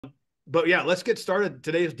But yeah, let's get started.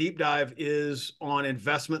 Today's deep dive is on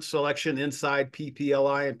investment selection inside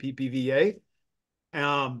PPLI and PPVA.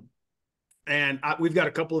 We've got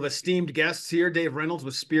a couple of esteemed guests here: Dave Reynolds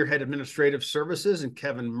with Spearhead Administrative Services and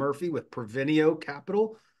Kevin Murphy with Provenio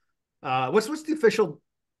Capital. What's the official?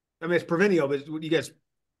 I mean, it's Provenio, but what you guys,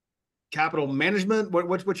 capital management?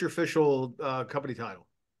 What's your official company title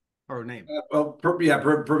or name?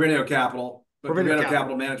 Provenio Capital, but Provenio Provenio Capital.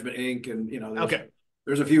 Capital Management Inc. And Okay.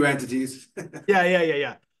 there's a few entities.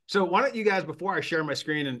 Yeah. So why don't you guys, before I share my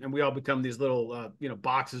screen and we all become these little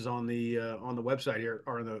boxes on the website here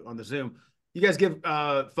or on the Zoom, you guys give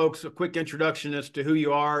folks a quick introduction as to who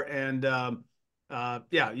you are and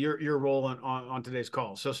your role on today's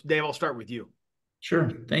call. So Dave, I'll start with you.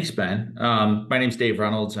 Sure. Thanks, Ben. My name's Dave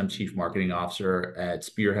Reynolds. I'm Chief Marketing Officer at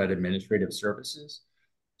Spearhead Administrative Services.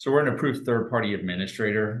 So we're an approved third-party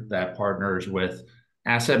administrator that partners with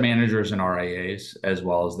asset managers and RIAs, as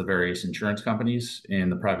well as the various insurance companies in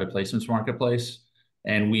the private placements marketplace.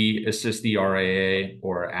 And we assist the RIA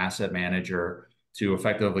or asset manager to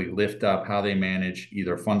effectively lift up how they manage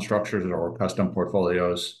either fund structures or custom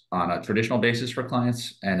portfolios on a traditional basis for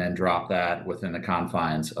clients, and then drop that within the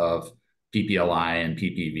confines of PPLI and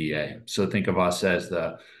PPVA. So think of us as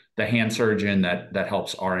the hand surgeon that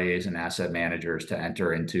helps RIAs and asset managers to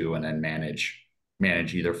enter into and then manage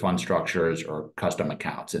either fund structures or custom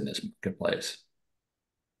accounts in this marketplace.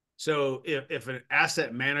 So if an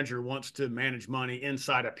asset manager wants to manage money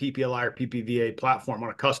inside a PPLI or PPVA platform on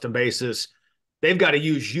a custom basis, they've got to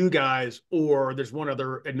use you guys, or there's one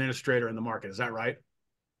other administrator in the market. Is that right?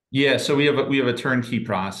 Yeah, so we have a turnkey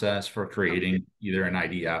process for creating either an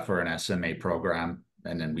IDF or an SMA program,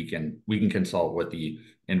 and then we can consult with the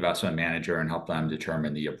investment manager and help them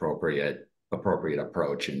determine the appropriate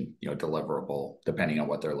approach and deliverable depending on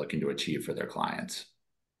what they're looking to achieve for their clients.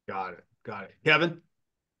 Got it. Kevin?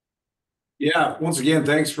 Yeah, once again,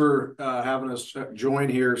 thanks for having us join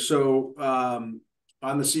here. So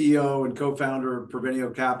I'm the CEO and co-founder of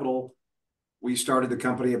Provenio Capital. We started the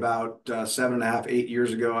company about 7.5, 8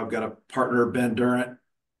 years ago. I've got a partner, Ben Durant.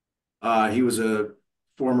 He was a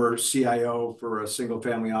former CIO for a single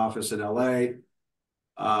family office in LA.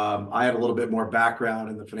 I had a little bit more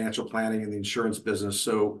background in the financial planning and the insurance business.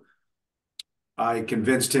 So I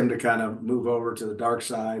convinced him to kind of move over to the dark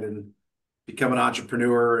side and become an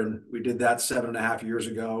entrepreneur. And we did that 7.5 years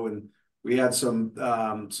ago. And we had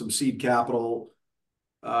some seed capital.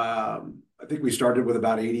 I think we started with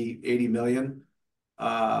about 80 million.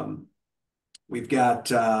 We've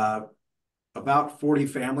got about 40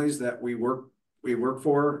 families that we work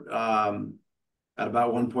for at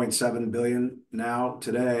about 1.7 billion now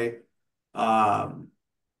today. And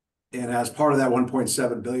as part of that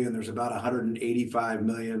 1.7 billion, there's about 185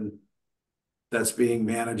 million that's being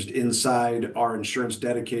managed inside our insurance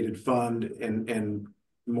dedicated fund and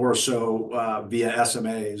more so via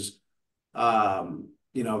SMAs.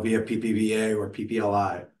 Via PPVA or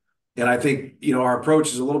PPLI. And I think, our approach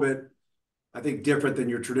is a little bit, I think, different than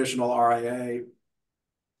your traditional RIA,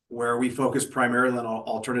 where we focus primarily on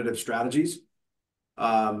alternative strategies.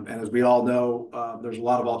 And as we all know, there's a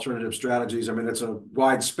lot of alternative strategies. I mean, it's a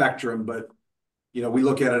wide spectrum, but, we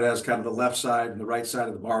look at it as kind of the left side and the right side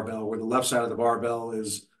of the barbell, where the left side of the barbell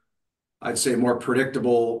is, I'd say, more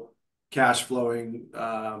predictable cash flowing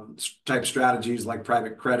type strategies like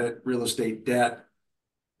private credit, real estate debt.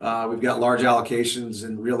 We've got large allocations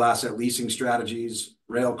in real asset leasing strategies,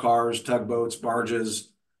 rail cars, tugboats,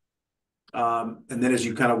 barges. And then as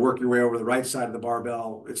you kind of work your way over the right side of the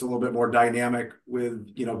barbell, it's a little bit more dynamic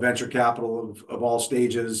with, venture capital of all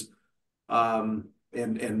stages and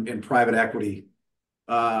private equity.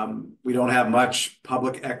 We don't have much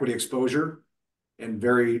public equity exposure and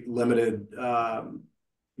very limited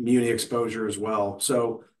muni exposure as well.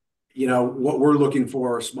 So, what we're looking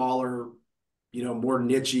for are smaller, more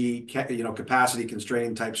niche-y, capacity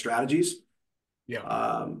constrained type strategies.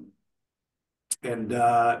 Yeah.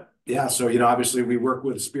 So, obviously we work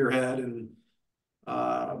with Spearhead and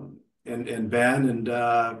Ben and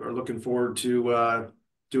are looking forward to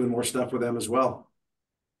doing more stuff with them as well.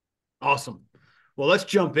 Awesome. Well, let's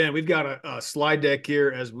jump in. We've got a slide deck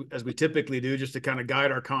here as we typically do, just to kind of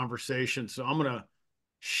guide our conversation. So I'm going to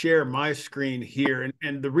share my screen here.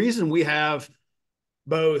 And the reason we have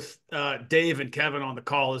both Dave and Kevin on the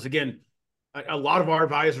call is, again, a lot of our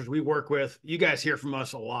advisors we work with, you guys hear from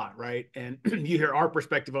us a lot, right? And you hear our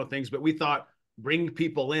perspective on things, but we thought bringing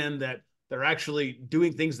people in that they're actually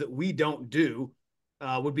doing things that we don't do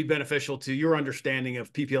would be beneficial to your understanding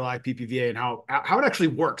of PPLI, PPVA, and how it actually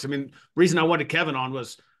works. I mean, the reason I wanted Kevin on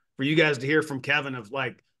was for you guys to hear from Kevin of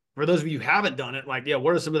like for those of you who haven't done it, like, yeah,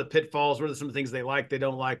 what are some of the pitfalls? What are some of the things they like, they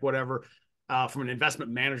don't like, whatever, from an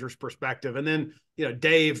investment manager's perspective? And then,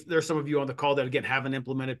 Dave, there's some of you on the call that, again, haven't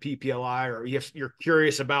implemented PPLI, or you're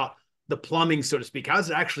curious about the plumbing, so to speak. How does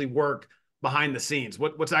it actually work behind the scenes?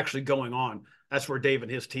 What's actually going on? That's where Dave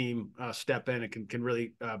and his team step in and can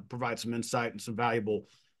really provide some insight and some valuable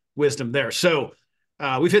wisdom there. So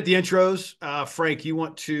we've hit the intros. Frank, you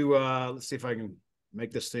want to, let's see if I can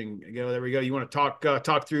make this thing go. There we go. You want to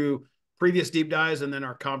talk through previous deep dives and then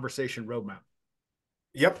our conversation roadmap?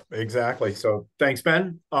 Yep, exactly. So thanks,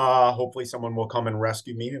 Ben. Hopefully someone will come and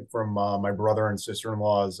rescue me from my brother and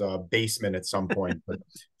sister-in-law's basement at some point. But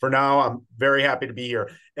for now, I'm very happy to be here.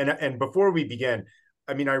 And before we begin,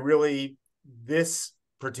 I mean, this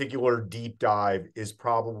particular deep dive is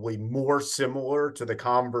probably more similar to the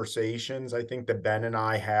conversations I think that Ben and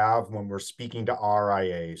I have when we're speaking to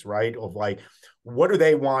RIAs, right? Of like, what do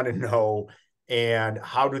they want to know? And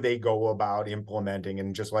how do they go about implementing?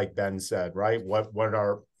 And just like Ben said, right, what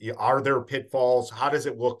are there pitfalls? How does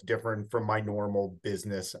it look different from my normal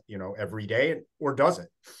business, every day, or does it?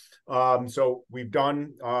 So we've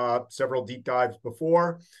done several deep dives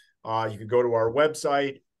before. You can go to our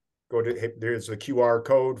website. There's a QR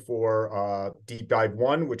code for deep dive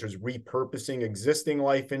 1, which is repurposing existing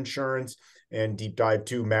life insurance, and deep dive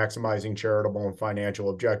 2, maximizing charitable and financial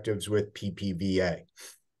objectives with PPVA.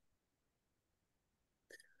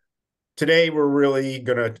 Today, we're really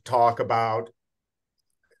going to talk about,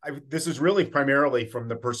 this is really primarily from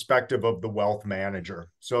the perspective of the wealth manager.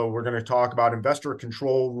 So we're going to talk about investor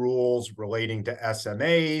control rules relating to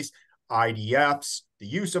SMAs, IDFs, the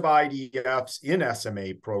use of IDFs in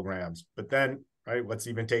SMA programs. But then, right, let's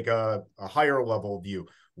even take a higher level view.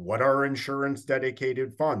 What are insurance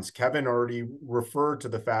dedicated funds? Kevin already referred to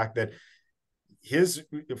the fact that his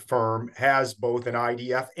firm has both an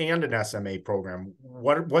IDF and an SMA program.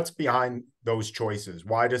 What's behind those choices?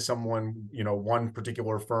 Why does someone, one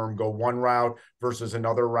particular firm go one route versus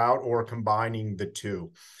another route, or combining the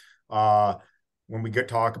two? When we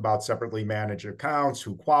talk about separately managed accounts,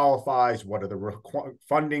 who qualifies, what are the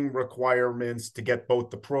funding requirements to get both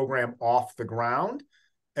the program off the ground,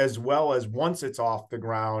 as well as once it's off the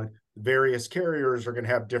ground, various carriers are going to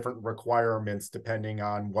have different requirements depending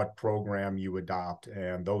on what program you adopt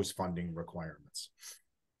and those funding requirements.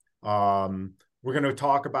 We're going to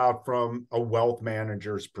talk about from a wealth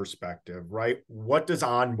manager's perspective, right? What does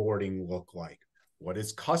onboarding look like? What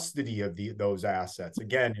is custody of those assets?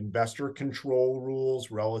 Again, investor control rules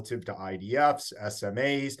relative to IDFs,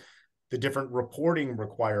 SMAs, the different reporting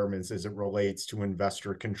requirements as it relates to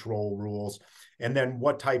investor control rules, and then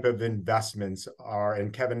what type of investments are,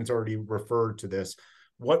 and Kevin's already referred to this,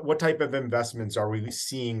 what type of investments are we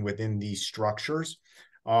seeing within these structures?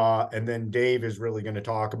 And then Dave is really going to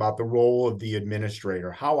talk about the role of the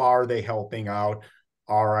administrator. How are they helping out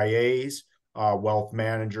RIAs, wealth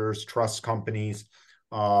managers, trust companies?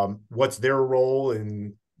 What's their role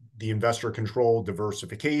in the investor control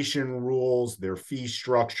diversification rules, their fee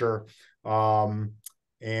structure? And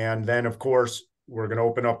then, of course, we're going to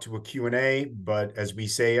open up to a Q&A, but as we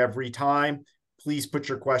say every time, please put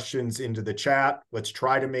your questions into the chat. Let's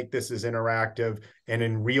try to make this as interactive and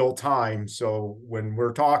in real time, so when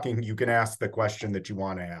we're talking, you can ask the question that you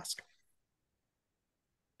want to ask.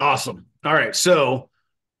 Awesome. All right. So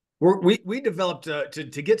we developed,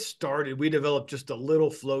 to get started, we developed just a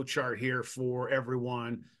little flow chart here for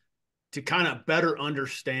everyone to kind of better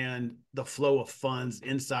understand the flow of funds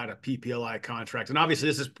inside a PPLI contract. And obviously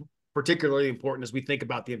this is particularly important as we think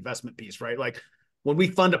about the investment piece, right? Like when we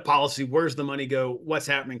fund a policy, where's the money go? What's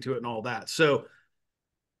happening to it and all that. So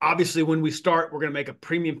obviously when we start, we're going to make a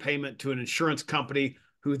premium payment to an insurance company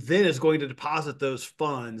who then is going to deposit those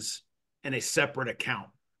funds in a separate account.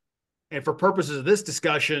 And for purposes of this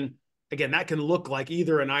discussion, again, that can look like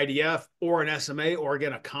either an IDF or an SMA, or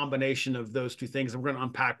again, a combination of those two things. And we're going to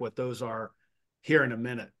unpack what those are here in a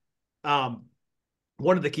minute.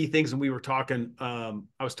 One of the key things, and we were talking, I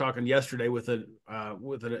was talking yesterday with an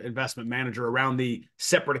investment manager around the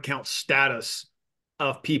separate account status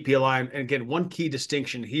of PPLI. And again, one key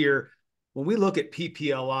distinction here, when we look at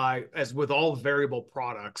PPLI, as with all variable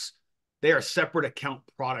products, they are separate account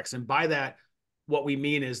products. And by that, what we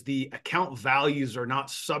mean is the account values are not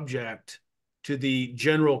subject to the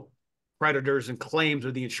general creditors and claims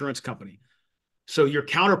of the insurance company. So your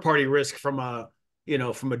counterparty risk from a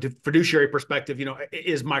fiduciary perspective,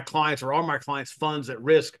 is my clients or are my clients' funds at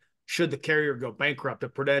risk should the carrier go bankrupt, a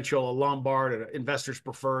Prudential, a Lombard, an Investors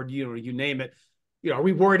Preferred, you name it. Are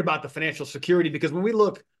we worried about the financial security? Because when we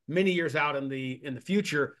look many years out in the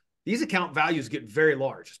future, these account values get very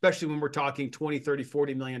large, especially when we're talking 20, 30,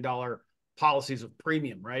 $40 million policies of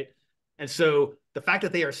premium, right? And so the fact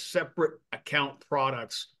that they are separate account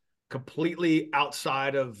products completely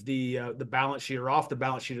outside of the balance sheet or off the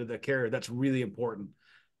balance sheet of the carrier, that's really important.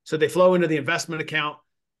 So they flow into the investment account.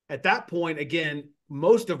 At that point, again,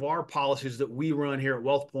 most of our policies that we run here at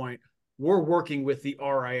WealthPoint, we're working with the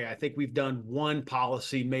RIA. I think we've done one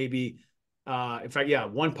policy, maybe, in fact, yeah,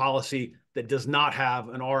 one policy that does not have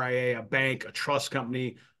an RIA, a bank, a trust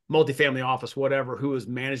company, multifamily office, whatever, who is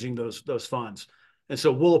managing those funds. And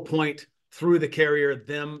so we'll appoint through the carrier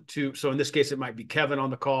them to, so in this case, it might be Kevin on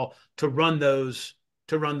the call to run those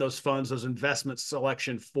funds, those investment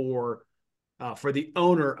selection for the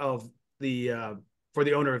owner of the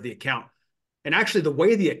account. And actually, the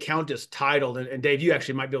way the account is titled, and Dave, you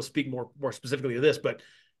actually might be able to speak more specifically to this, but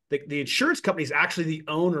the insurance company is actually the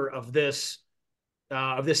owner of this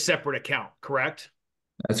separate account, correct?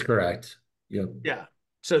 That's correct. Yep. Yeah.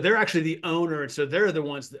 So they're actually the owner, and so they're the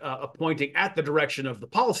ones appointing at the direction of the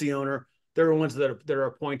policy owner. They're the ones that are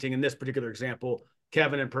appointing, in this particular example,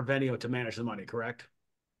 Kevin and Provenio to manage the money, correct?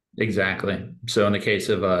 Exactly. So in the case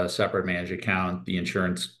of a separate managed account, the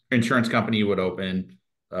insurance company would open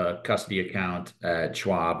a custody account at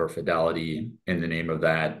Schwab or Fidelity in the name of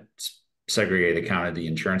that segregated account of the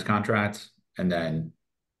insurance contract, and then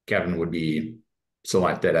Kevin would be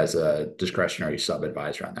selected as a discretionary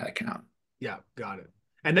sub-advisor on that account. Yeah, got it.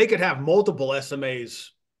 And they could have multiple SMAs,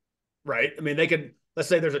 right? I mean, they could, let's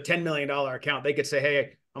say there's a $10 million account. They could say,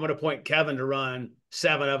 hey, I'm going to appoint Kevin to run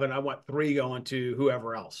 7 of it. I want 3 going to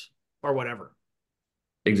whoever else or whatever.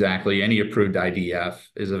 Exactly. Any approved IDF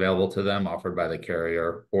is available to them, offered by the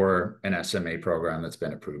carrier, or an SMA program that's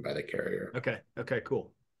been approved by the carrier. Okay,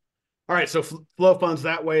 cool. All right, so flow funds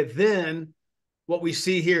that way. Then what we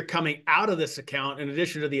see here coming out of this account, in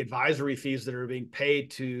addition to the advisory fees that are being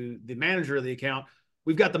paid to the manager of the account,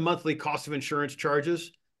 we've got the monthly cost of insurance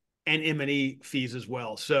charges and M&E fees as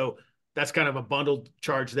well. So that's kind of a bundled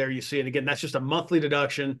charge there you see. And again, that's just a monthly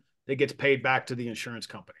deduction that gets paid back to the insurance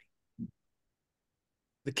company.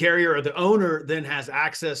 The carrier or the owner then has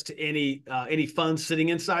access to any funds sitting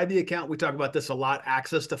inside the account. We talk about this a lot.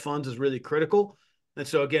 Access to funds is really critical. And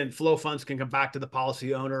so again, flow funds can come back to the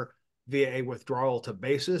policy owner via a withdrawal to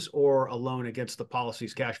basis or a loan against the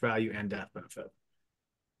policy's cash value and death benefit.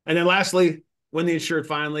 And then lastly, when the insured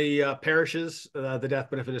finally perishes, the death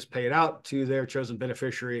benefit is paid out to their chosen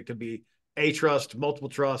beneficiary. It could be a trust, multiple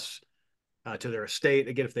trusts, to their estate,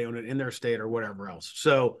 again, if they own it in their estate or whatever else.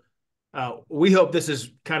 So we hope this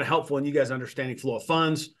is kind of helpful in you guys understanding flow of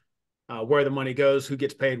funds, where the money goes, who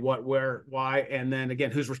gets paid what, where, why, and then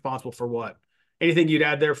again, who's responsible for what. Anything you'd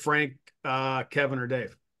add there, Frank, Kevin, or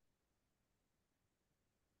Dave?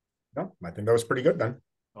 No, I think that was pretty good, Ben.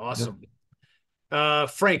 Awesome. Yeah.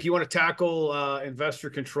 Frank, you want to tackle investor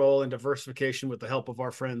control and diversification with the help of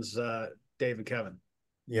our friends Dave and Kevin?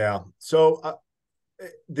 Yeah. So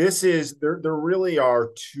there really are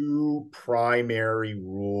 2 primary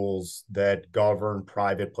rules that govern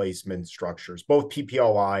private placement structures, both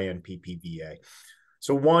PPLI and PPVA.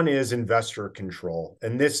 So one is investor control.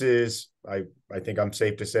 And this is, I think I'm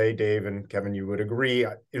safe to say, Dave and Kevin, you would agree,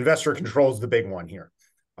 investor control is the big one here.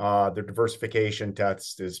 The diversification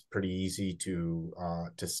test is pretty easy to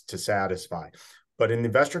satisfy. But in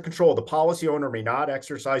investor control, the policy owner may not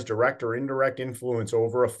exercise direct or indirect influence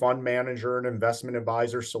over a fund manager and investment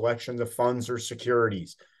advisor selections of funds or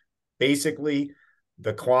securities. Basically,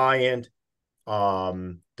 the client,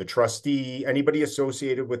 the trustee, anybody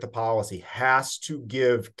associated with the policy has to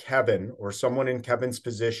give Kevin or someone in Kevin's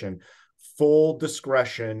position full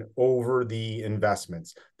discretion over the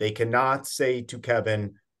investments. They cannot say to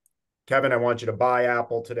Kevin, I want you to buy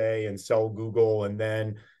Apple today and sell Google and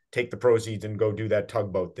then take the proceeds and go do that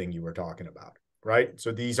tugboat thing you were talking about, right?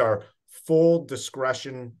 So these are full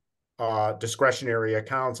discretionary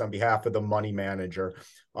accounts on behalf of the money manager.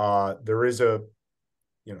 There is a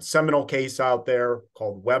seminal case out there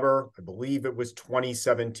called Weber. I believe it was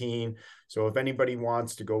 2017. So if anybody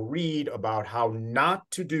wants to go read about how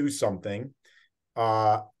not to do something,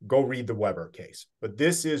 go read the Weber case. But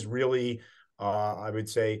this is really, I would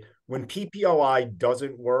say, when PPLI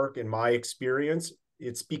doesn't work, in my experience,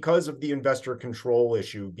 it's because of the investor control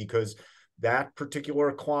issue, because that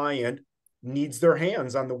particular client needs their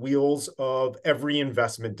hands on the wheels of every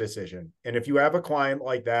investment decision. And if you have a client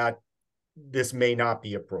like that, this may not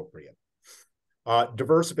be appropriate.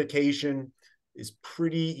 Diversification is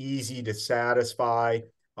pretty easy to satisfy.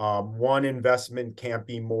 One investment can't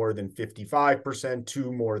be more than 55%,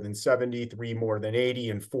 2 more than 70, 3 more than 80,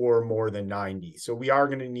 and 4 more than 90. So we are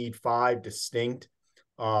going to need 5 distinct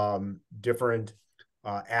different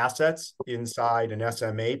assets inside an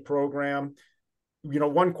SMA program.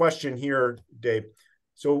 one question here, Dave.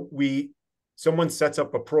 So someone sets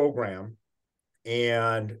up a program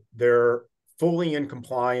and they're fully in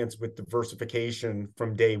compliance with diversification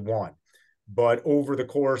from day one. But over the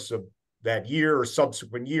course of that year or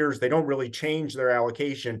subsequent years, they don't really change their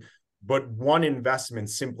allocation, but one investment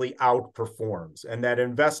simply outperforms. And that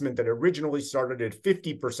investment that originally started at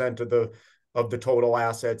 50% of the total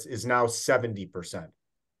assets is now 70%.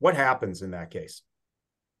 What happens in that case?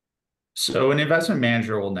 So an investment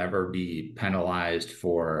manager will never be penalized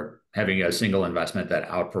for having a single investment that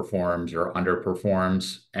outperforms or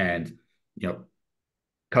underperforms and, you know,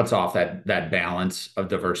 cuts off that balance of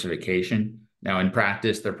diversification. Now, in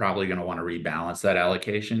practice, they're probably going to want to rebalance that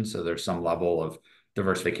allocation. So there's some level of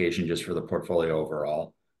diversification just for the portfolio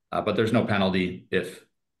overall. But there's no penalty if,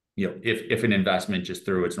 if an investment just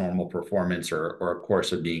through its normal performance or a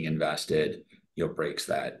course of being invested, breaks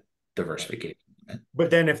that diversification. But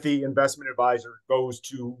then if the investment advisor goes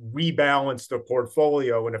to rebalance the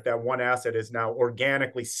portfolio, and if that one asset is now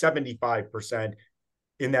organically 75%,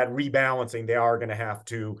 in that rebalancing, they are going to have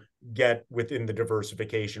to get within the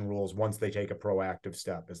diversification rules once they take a proactive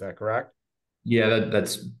step. Is that correct? Yeah,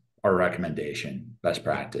 that's our recommendation, best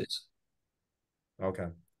practice. Okay.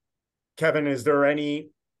 Kevin,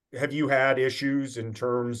 have you had issues in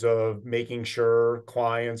terms of making sure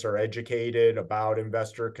clients are educated about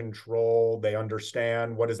investor control? They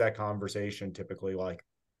understand? What is that conversation typically like?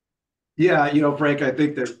 Yeah, Frank, I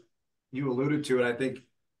think that you alluded to it. I think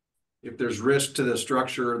if there's risk to the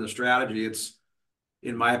structure or the strategy,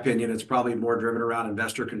 in my opinion, it's probably more driven around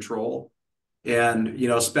investor control. And,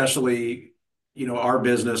 especially, our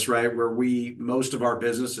business, right, where most of our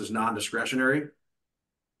business is non-discretionary.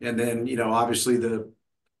 And then, obviously the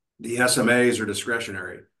SMAs are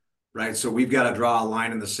discretionary, right? So we've got to draw a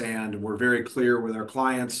line in the sand, and we're very clear with our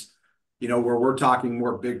clients, where we're talking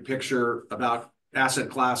more big picture about asset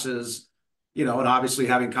classes, and obviously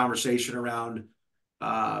having conversation around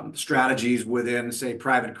strategies within, say,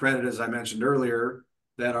 private credit, as I mentioned earlier,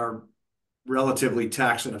 that are relatively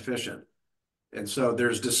tax inefficient. And so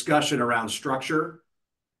there's discussion around structure,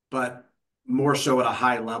 but more so at a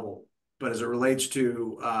high level. But as it relates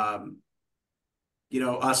to,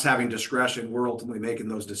 us having discretion, we're ultimately making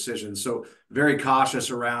those decisions. So very cautious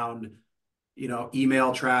around,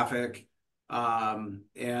 email traffic, and,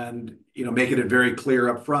 making it very clear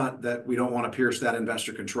up front that we don't want to pierce that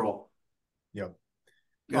investor control. Yep.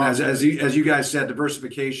 And as you guys said,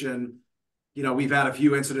 diversification, we've had a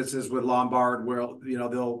few incidences with Lombard where,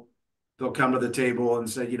 they'll come to the table and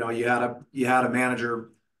say, you had a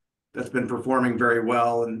manager that's been performing very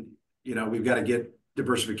well, and, we've got to get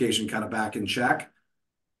diversification kind of back in check.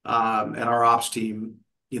 And our ops team,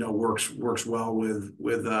 works well with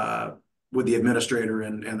the administrator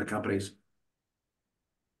and the companies.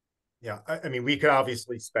 Yeah, I mean, we could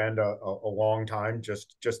obviously spend a long time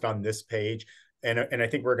just on this page, and I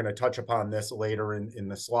think we're going to touch upon this later in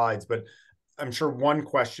the slides. But I'm sure one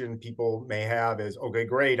question people may have is, okay,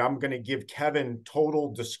 great, I'm going to give Kevin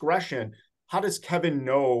total discretion. How does Kevin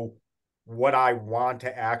know what I want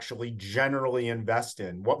to actually generally invest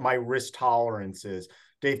in, what my risk tolerance is?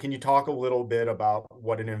 Dave, can you talk a little bit about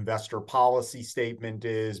what an investor policy statement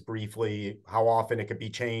is briefly, how often it could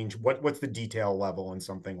be changed? What's the detail level in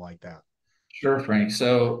something like that? Sure, Frank.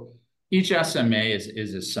 So each SMA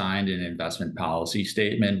is assigned an investment policy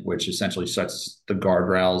statement, which essentially sets the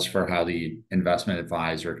guardrails for how the investment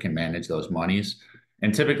advisor can manage those monies.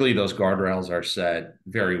 And typically those guardrails are set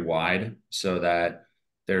very wide so that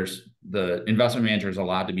the investment manager is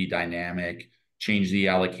allowed to be dynamic, change the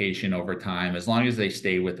allocation over time, as long as they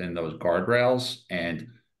stay within those guardrails and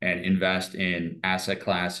invest in asset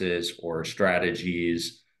classes or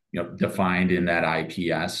strategies, defined in that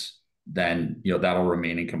IPS, then, that'll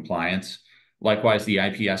remain in compliance. Likewise, the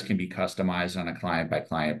IPS can be customized on a client by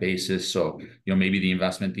client basis. So, maybe the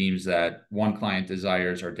investment themes that one client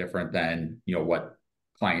desires are different than, what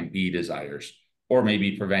client B desires, or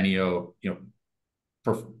maybe Provenio,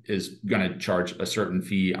 is going to charge a certain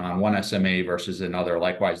fee on one SMA versus another.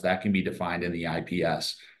 Likewise, that can be defined in the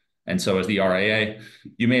IPS. And so as the RIA,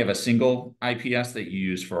 you may have a single IPS that you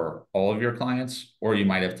use for all of your clients, or you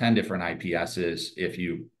might have 10 different IPSs if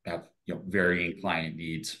you have varying client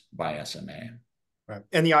needs by SMA. Right.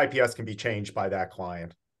 And the IPS can be changed by that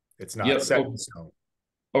client. It's not set in stone.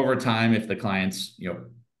 Over time, if the client's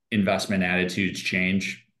investment attitudes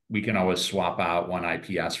change, we can always swap out one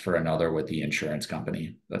IPS for another with the insurance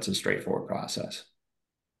company. That's a straightforward process.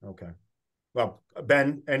 Okay. Well,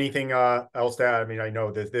 Ben, anything else to add? I mean, I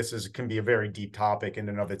know that this can be a very deep topic in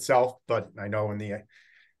and of itself, but I know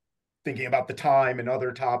thinking about the time and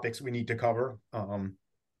other topics we need to cover.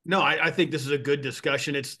 No, I think this is a good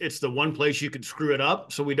discussion. It's the one place you can screw it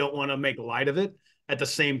up, so we don't want to make light of it. At the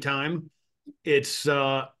same time, it's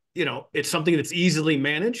it's something that's easily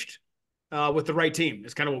managed with the right team.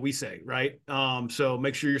 It's kind of what we say, right? So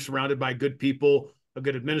make sure you're surrounded by good people, a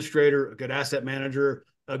good administrator, a good asset manager,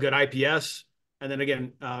 a good IPS, and then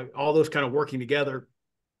again, all those kind of working together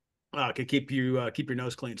can keep your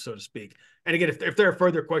nose clean, so to speak. And again, if there are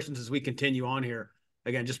further questions as we continue on here,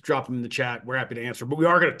 again, just drop them in the chat. We're happy to answer. But we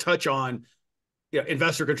are going to touch on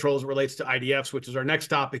investor control as it relates to IDFs, which is our next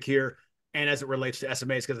topic here, and as it relates to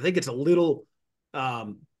SMAs, because I think it's a little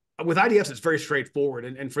with IDFs, it's very straightforward.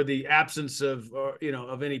 And for the absence of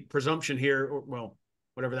of any presumption here, or, well,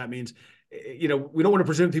 whatever that means, we don't want to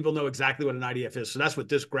presume people know exactly what an IDF is. So that's what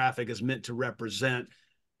this graphic is meant to represent,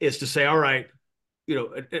 is to say, all right,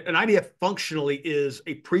 an IDF functionally is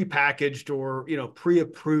a prepackaged or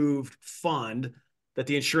pre-approved fund that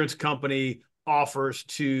the insurance company offers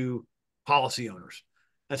to policy owners.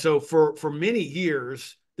 And so for many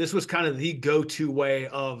years, this was kind of the go-to way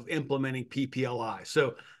of implementing PPLI.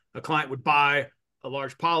 So a client would buy a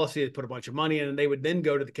large policy, they'd put a bunch of money in, and they would then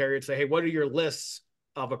go to the carrier and say, hey, what are your lists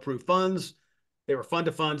of approved funds? They were fund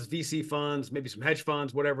to funds, VC funds, maybe some hedge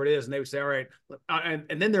funds, whatever it is. And they would say, all right.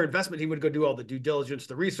 And then their investment team would go do all the due diligence,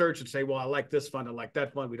 the research, and say, well, I like this fund, I like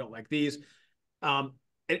that fund, we don't like these. And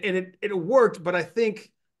it worked. But I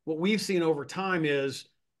think what we've seen over time is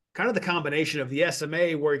kind of the combination of the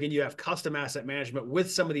SMA, where again, you have custom asset management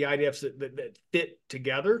with some of the IDFs that fit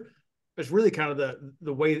together. It's really kind of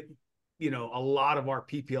the way, a lot of our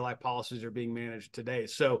PPLI policies are being managed today.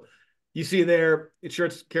 So you see there,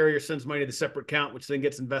 insurance carrier sends money to the separate account, which then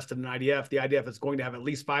gets invested in IDF. The IDF is going to have at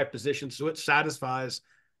least 5 positions, so it satisfies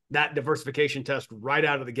that diversification test right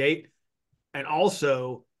out of the gate. And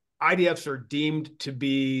also, IDFs are deemed to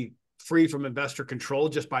be free from investor control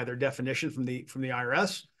just by their definition from the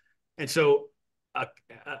IRS. And so a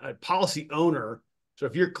policy owner, so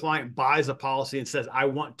if your client buys a policy and says, I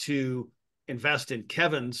want to invest in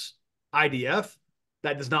Kevin's IDF,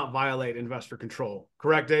 that does not violate investor control.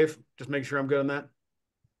 Correct, Dave? Just make sure I'm good on that.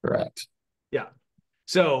 Correct. Yeah.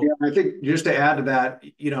 So yeah, I think just to add to that,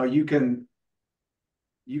 you could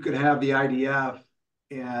have the IDF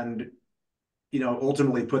and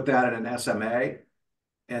ultimately put that in an SMA,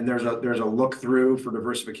 and there's a look through for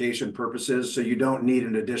diversification purposes, so you don't need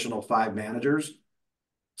an additional 5 managers.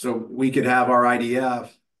 So we could have our IDF,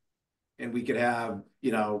 and we could have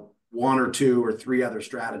 1 or 2 or 3 other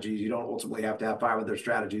strategies. You don't ultimately have to have 5 other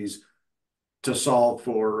strategies to solve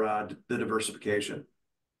for the diversification,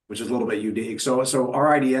 which is a little bit unique. So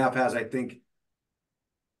our IDF has, I think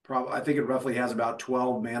it roughly has about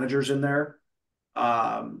 12 managers in there.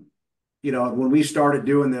 When we started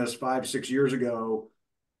doing this 5-6 years ago,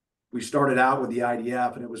 we started out with the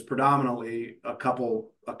IDF, and it was predominantly a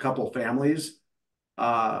couple families.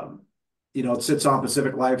 It sits on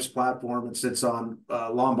Pacific Life's platform. It sits on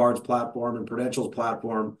Lombard's platform and Prudential's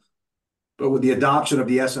platform. But with the adoption of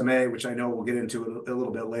the SMA, which I know we'll get into a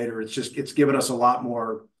little bit later, it's given us a lot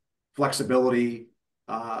more flexibility,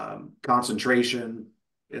 concentration.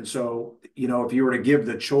 And so, if you were to give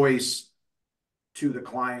the choice to the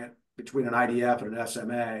client between an IDF and an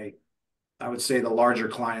SMA, I would say the larger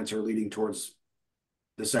clients are leading towards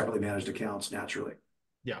the separately managed accounts naturally.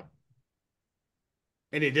 Yeah.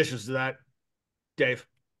 Any additions to that, Dave?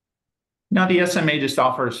 No, the SMA just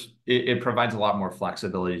offers, it provides a lot more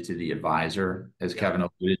flexibility to the advisor, as Kevin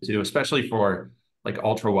alluded to, especially for like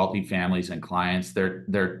ultra wealthy families and clients.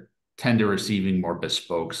 They're tend to receiving more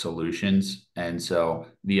bespoke solutions. And so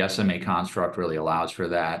the SMA construct really allows for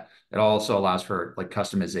that. It also allows for like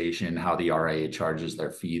customization, how the RIA charges their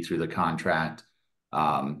fee through the contract.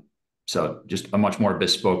 So just a much more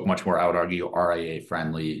bespoke, much more, I would argue, RIA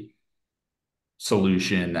friendly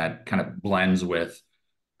solution that kind of blends with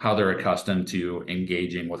how they're accustomed to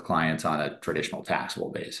engaging with clients on a traditional taxable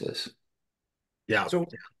basis. Yeah.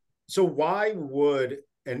 So why would,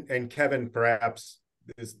 and Kevin, perhaps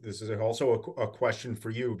this is also a question for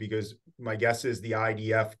you, because my guess is the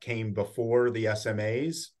IDF came before the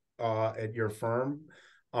SMAs at your firm.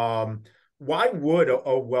 Why would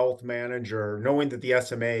a wealth manager, knowing that the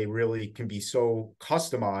SMA really can be so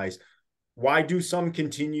customized, why do some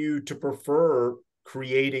continue to prefer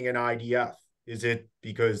creating an IDF? Is it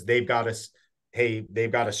because they've got a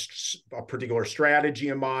particular strategy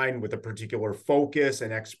in mind with a particular focus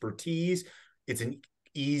and expertise? It's an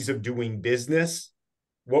ease of doing business.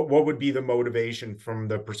 What would be the motivation from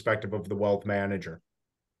the perspective of the wealth manager?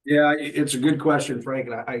 Yeah, it's a good question, Frank.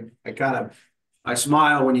 And I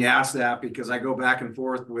smile when you ask that, because I go back and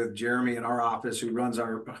forth with Jeremy in our office, who runs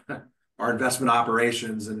our investment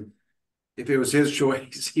operations. And if it was his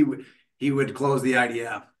choice, he would close the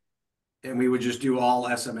IDF and we would just do all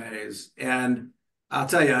SMAs. And I'll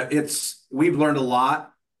tell you, we've learned a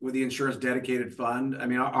lot with the insurance dedicated fund. I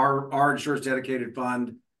mean, our insurance dedicated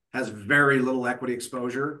fund has very little equity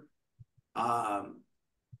exposure. And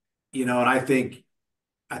I think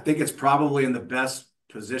it's probably in the best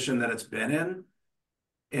position that it's been in.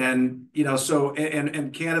 And,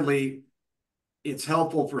 and candidly, it's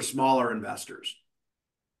helpful for smaller investors.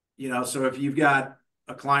 So if you've got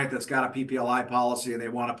a client that's got a PPLI policy and they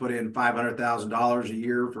want to put in $500,000 a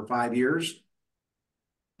year for 5 years,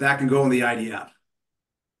 that can go in the IDF.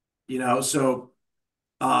 So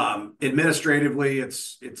administratively,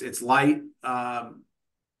 it's light. And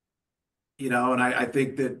I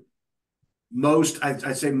think that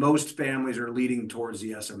I'd say most families are leading towards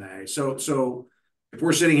the SMA. So if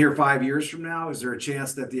we're sitting here 5 years from now, is there a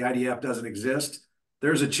chance that the IDF doesn't exist?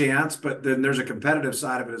 There's a chance, but then there's a competitive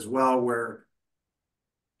side of it as well, where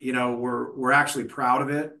we're actually proud of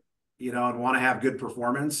it, and want to have good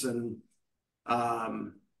performance. And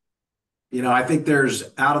I think there's,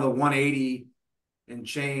 out of the 180 and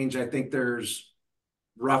change, I think there's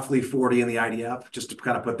roughly 40 in the IDF, just to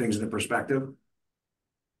kind of put things into perspective.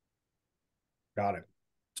 Got it.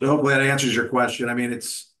 So hopefully that answers your question. I mean,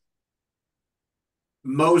 it's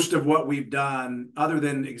most of what we've done, other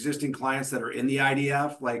than existing clients that are in the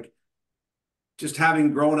IDF, like just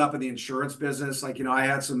having grown up in the insurance business, like, I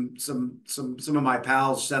had some of my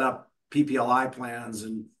pals set up PPLI plans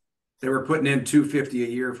and they were putting in $250 a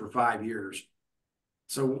year for 5 years.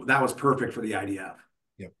 So that was perfect for the IDF.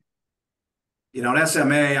 Yep. An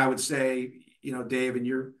SMA, I would say, Dave, and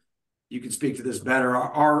you can speak to this better.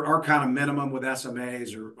 Our kind of minimum with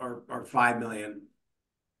SMAs are 5 million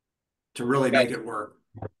to really make it work.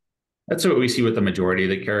 That's what we see with the majority of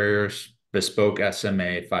the carriers. Bespoke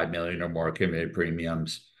SMA, 5 million or more committed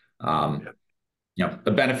premiums. The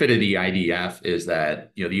benefit of the IDF is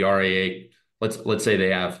that, the RIA, let's say they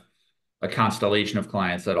have a constellation of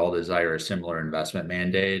clients that all desire a similar investment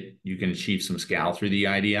mandate. You can achieve some scale through the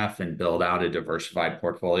IDF and build out a diversified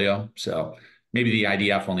portfolio. So maybe the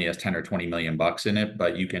IDF only has 10 or 20 million bucks in it,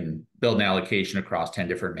 but you can build an allocation across 10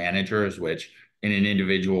 different managers, which in an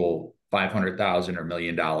individual $500,000 or $1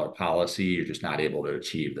 million policy, you're just not able to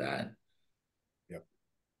achieve that. Yep.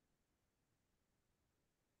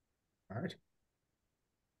 All right.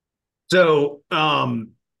 So,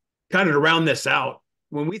 kind of to round this out,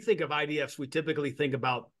 when we think of IDFs, we typically think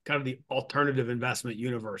about kind of the alternative investment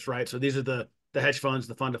universe, right? So these are the hedge funds,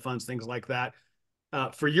 the fund of funds, things like that.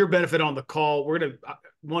 For your benefit on the call, we're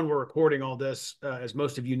recording all this. As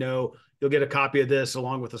most of you know, you'll get a copy of this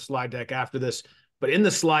along with a slide deck after this. But in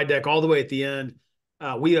the slide deck, all the way at the end,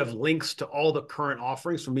 we have links to all the current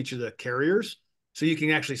offerings from each of the carriers. So you can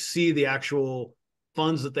actually see the actual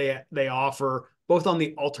funds that they offer, both on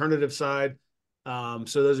the alternative side.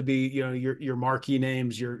 So those would be, your marquee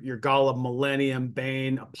names, your Golub, Millennium,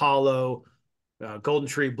 Bain, Apollo, Golden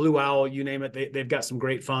Tree, Blue Owl, you name it. They've got some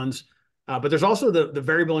great funds. But there's also the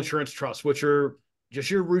variable insurance trusts, which are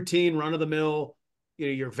just your routine run-of-the-mill,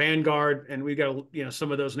 your Vanguard, and we've got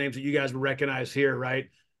some of those names that you guys would recognize here, right?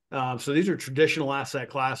 So these are traditional asset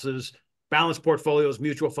classes, balanced portfolios,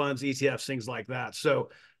 mutual funds, ETFs, things like that. So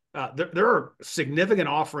there are significant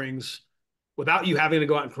offerings without you having to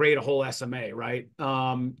go out and create a whole SMA, right?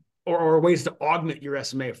 Or ways to augment your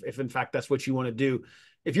SMA if in fact that's what you want to do.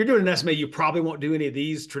 If you're doing an SMA, you probably won't do any of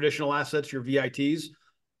these traditional assets, your VITs,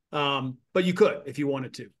 but you could if you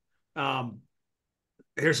wanted to.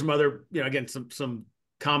 Here's some other, again, some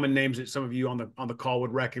common names that some of you on the call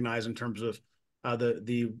would recognize in terms of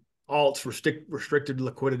the alts, restricted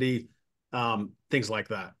liquidity, things like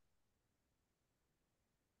that.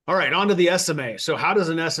 All right, on to the SMA. So how does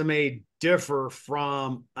an SMA differ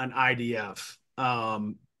from an IDF?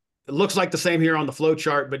 It looks like the same here on the flow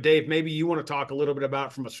chart, but Dave, maybe you want to talk a little bit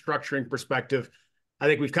about from a structuring perspective. I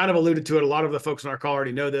think we've kind of alluded to it. A lot of the folks on our call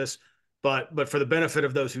already know this, but for the benefit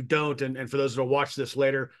of those who don't, and for those that will watch this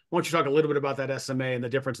later, why don't you talk a little bit about that SMA and the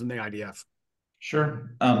difference in the IDF?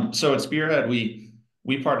 Sure. So at Spearhead, we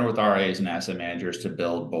partner with RIAs and asset managers to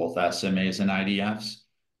build both SMAs and IDFs.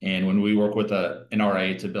 And when we work with an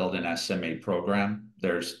RIA to build an SMA program,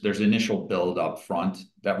 there's initial build up front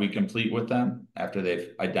that we complete with them after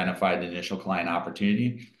they've identified an initial client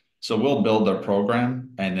opportunity. So we'll build their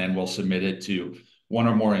program and then we'll submit it to one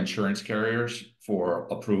or more insurance carriers for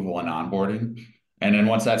approval and onboarding. And then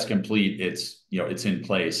once that's complete, it's in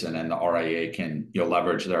place, and then the RIA can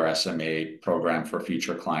leverage their SMA program for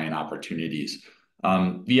future client opportunities.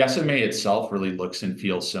 The SMA itself really looks and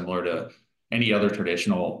feels similar to any other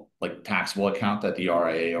traditional like taxable account that the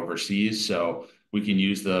RIA oversees. So we can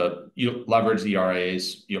use leverage the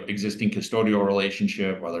RIA's existing custodial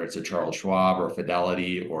relationship, whether it's a Charles Schwab or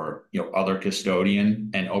Fidelity or other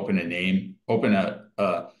custodian, and open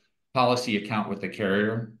a policy account with the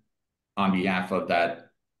carrier on behalf of that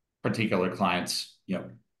particular client's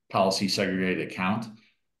policy segregated account,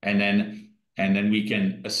 and then we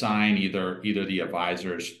can assign either the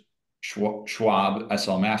advisor's Schwab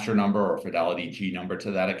SL master number or Fidelity G number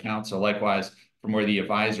to that account. So likewise, from where the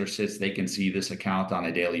advisor sits, they can see this account on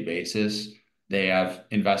a daily basis. They have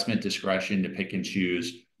investment discretion to pick and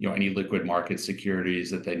choose, any liquid market securities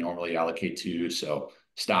that they normally allocate to. So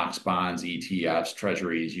stocks, bonds, ETFs,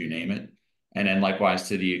 treasuries, you name it. And then likewise,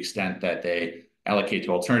 to the extent that they allocate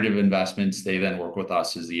to alternative investments, they then work with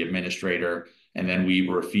us as the administrator, and then we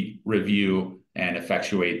review and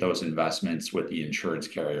effectuate those investments with the insurance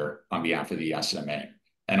carrier on behalf of the SMA.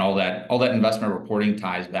 And all that investment reporting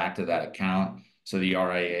ties back to that account. So the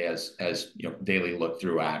RIA has daily look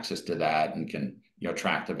through access to that and can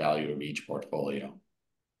track the value of each portfolio.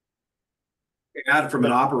 And from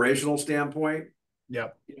an operational standpoint, yeah,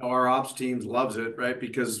 our ops teams loves it, right?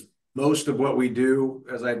 Because most of what we do,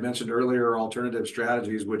 as I mentioned earlier, are alternative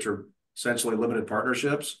strategies, which are essentially limited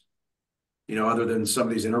partnerships, other than some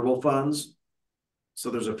of these interval funds. So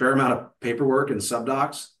there's a fair amount of paperwork and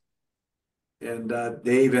subdocs. And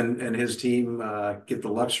Dave and his team get the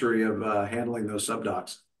luxury of handling those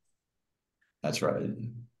subdocs. That's right.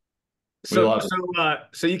 So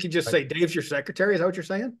you can just say Dave's your secretary. Is that what you're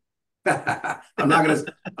saying? I'm not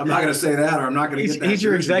gonna say that, or I'm not gonna get that. He's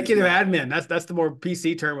your executive admin. That's the more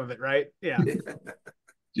PC term of it, right? Yeah.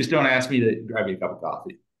 Just don't ask me to grab you a cup of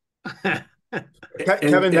coffee.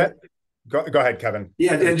 Kevin, go ahead, Kevin.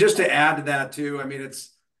 Yeah, and just to add to that too, I mean,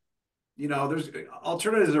 it's there's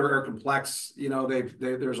alternatives are complex.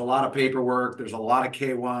 There's a lot of paperwork. There's a lot of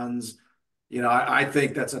K1s. I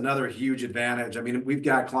think that's another huge advantage. I mean, we've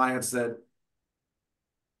got clients that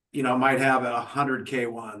might have 100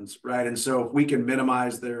 K1s, right? And so if we can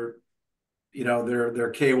minimize their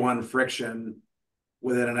K1 friction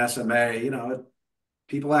within an SMA,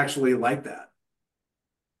 people actually like that.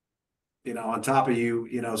 On top of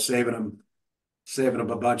saving them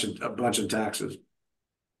a bunch of taxes.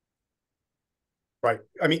 Right.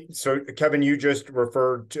 I mean, so Kevin, you just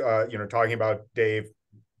referred to, talking about Dave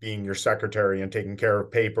being your secretary and taking care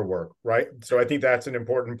of paperwork, right? So I think that's an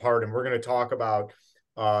important part, and we're going to talk about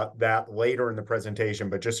that later in the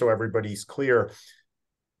presentation. But just so everybody's clear,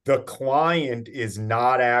 the client is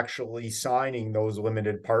not actually signing those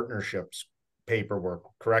limited partnerships paperwork,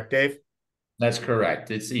 correct, Dave? That's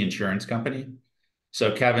correct. It's the insurance company.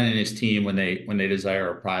 So Kevin and his team, when they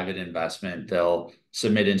desire a private investment, they'll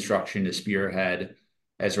submit instruction to Spearhead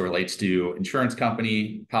as it relates to insurance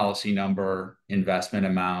company, policy number, investment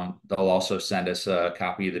amount. They'll also send us a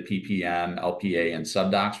copy of the PPM, LPA, and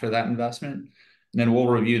subdocs for that investment. And then we'll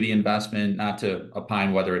review the investment, not to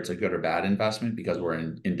opine whether it's a good or bad investment, because we're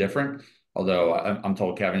indifferent. Although I'm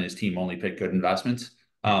told Kevin and his team only pick good investments.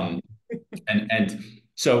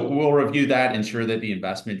 So we'll review that, ensure that the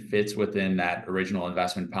investment fits within that original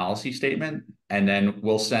investment policy statement, and then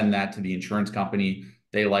we'll send that to the insurance company.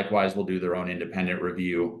 They likewise will do their own independent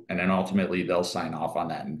review, and then ultimately they'll sign off on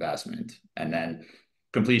that investment. And then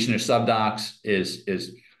completion of subdocs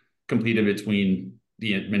is completed between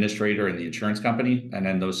the administrator and the insurance company, and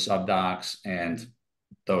then those subdocs and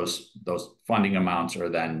those funding amounts are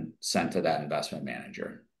then sent to that investment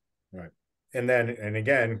manager. Right. And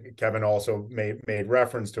again, Kevin also made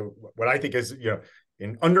reference to what I think is,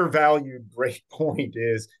 an undervalued great point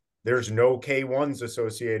is there's no K1s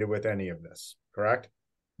associated with any of this, correct?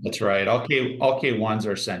 That's right. All K1s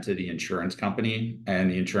are sent to the insurance company,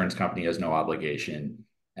 and the insurance company has no obligation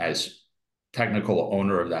as technical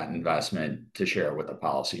owner of that investment to share with the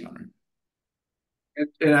policy owner.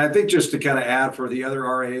 And I think just to kind of add for the other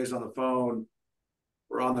RAs on the phone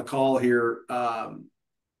or on the call here,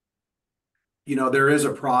 there is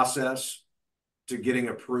a process to getting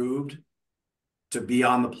approved to be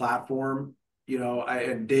on the platform.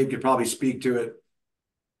 And Dave could probably speak to it,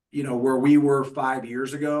 where we were 5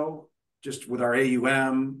 years ago, just with our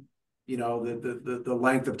AUM, the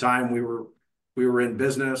length of time we were in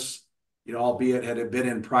business, albeit had it been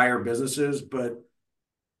in prior businesses. But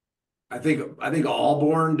I think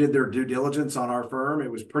Allborn did their due diligence on our firm.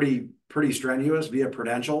 It was pretty strenuous via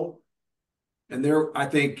Prudential. And I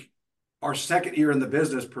think our second year in the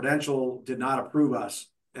business, Prudential did not approve us,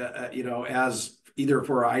 as either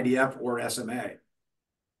for IDF or SMA.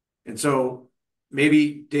 And so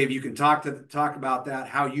maybe, Dave, you can talk about that,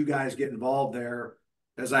 how you guys get involved there.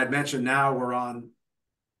 As I'd mentioned, now we're on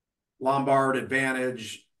Lombard,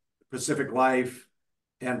 Advantage, Pacific Life,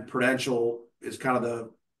 and Prudential is kind of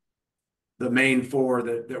the main four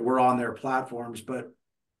that were on their platforms. But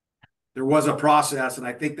there was a process, and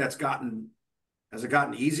I think has it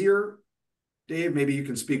gotten easier? Dave, maybe you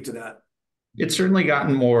can speak to that. It's certainly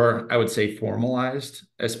gotten more, I would say, formalized,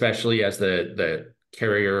 especially as the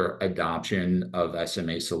carrier adoption of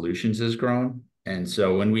SMA solutions has grown. And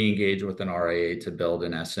so when we engage with an RIA to build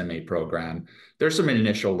an SMA program, there's some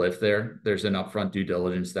initial lift there. There's an upfront due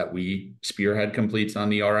diligence that Spearhead completes on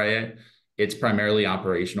the RIA. It's primarily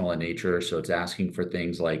operational in nature. So it's asking for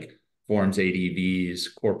things like forms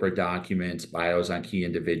ADVs, corporate documents, bios on key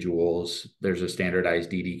individuals. There's a standardized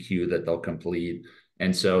DDQ that they'll complete.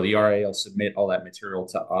 And so the RIA will submit all that material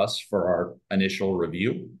to us for our initial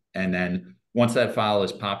review. And then once that file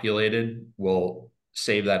is populated, we'll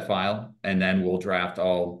save that file, and then we'll draft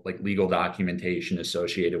all like legal documentation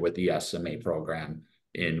associated with the SMA program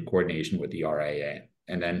in coordination with the RIA.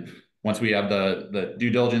 And then once we have the due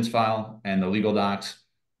diligence file and the legal docs,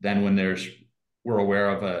 then when we're aware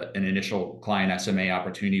of an initial client SMA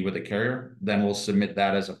opportunity with a carrier, then we'll submit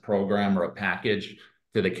that as a program or a package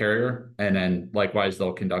to the carrier. And then likewise,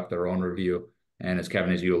 they'll conduct their own review. And as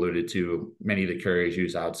Kevin, as you alluded to, many of the carriers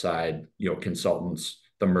use outside, consultants,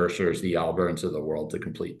 the Mercers, the Alberns of the world to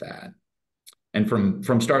complete that. And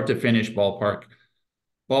from start to finish, ballpark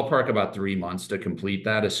about 3 months to complete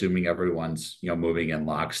that, assuming everyone's, moving in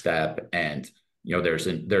lockstep. And, there's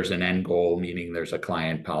an end goal, meaning there's a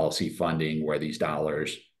client policy funding where these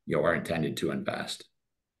dollars, are intended to invest.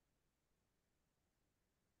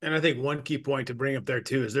 And I think one key point to bring up there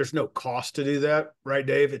too is there's no cost to do that, right,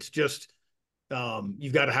 Dave? It's just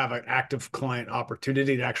you've got to have an active client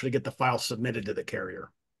opportunity to actually get the file submitted to the carrier.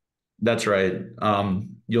 That's right.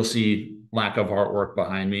 You'll see lack of artwork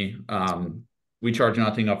behind me. We charge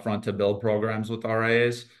nothing upfront to build programs with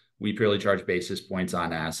RIAs. We purely charge basis points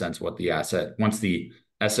on assets once the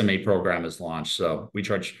SMA program is launched. So we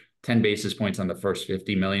charge 10 basis points on the first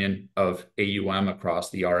 50 million of AUM across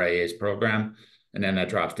the RIA's program. And then that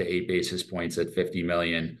drops to 8 basis points at 50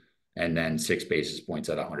 million, and then 6 basis points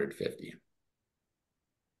at 150.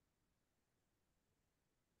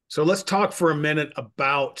 So let's talk for a minute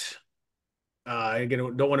about,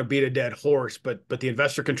 again, don't want to beat a dead horse, but the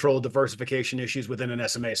investor control diversification issues within an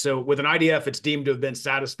SMA. So with an IDF, it's deemed to have been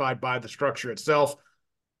satisfied by the structure itself.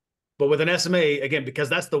 But with an SMA, again, because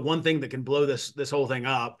that's the one thing that can blow this whole thing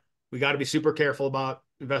up, we got to be super careful about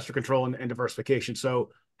investor control and diversification. So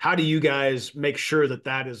how do you guys make sure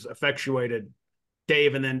that is effectuated,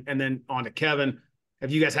 Dave, and then on to Kevin?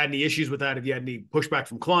 Have you guys had any issues with that? Have you had any pushback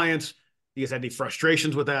from clients? You guys had any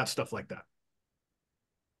frustrations with that, stuff like that?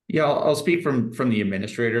 Yeah, I'll speak from the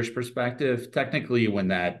administrator's perspective. Technically, when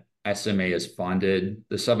that SMA is funded,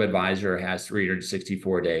 the sub-advisor has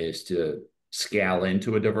 364 days to scale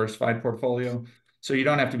into a diversified portfolio. So you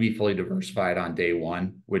don't have to be fully diversified on day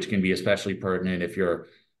one, which can be especially pertinent if you're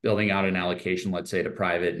building out an allocation, let's say, to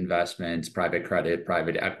private investments, private credit,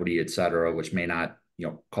 private equity, et cetera, which may not,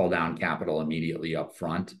 call down capital immediately up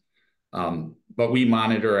front. But we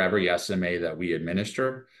monitor every SMA that we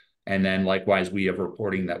administer. And then likewise, we have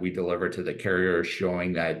reporting that we deliver to the carrier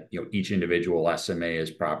showing that, each individual SMA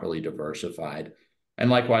is properly diversified. And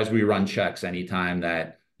likewise, we run checks anytime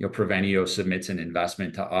that, Prevenio submits an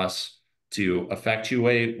investment to us to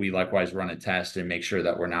effectuate. We likewise run a test and make sure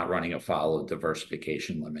that we're not running afoul of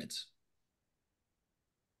diversification limits.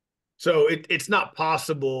 So it's not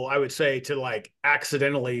possible, I would say, to like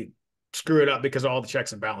accidentally screw it up because of all the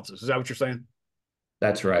checks and balances. Is that what you're saying?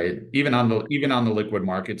 That's right. Even on the liquid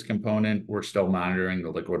markets component, we're still monitoring the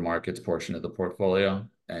liquid markets portion of the portfolio.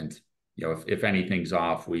 And if anything's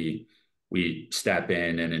off, we step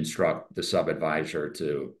in and instruct the sub-advisor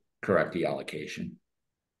to correct the allocation.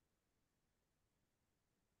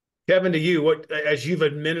 Kevin, to you, as you've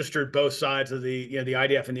administered both sides of the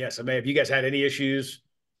IDF and the SMA, have you guys had any issues?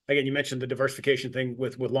 Again, you mentioned the diversification thing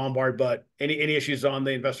with Lombard, but any issues on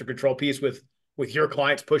the investor control piece with your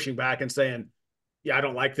clients pushing back and saying, yeah, I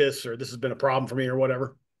don't like this, or this has been a problem for me, or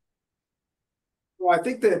whatever? Well, I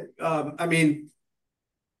think that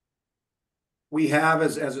we have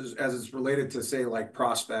as it's related to, say, like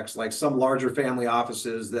prospects, like some larger family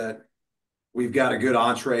offices that we've got a good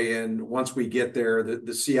entree in. Once we get there,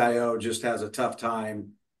 the CIO just has a tough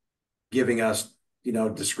time giving us,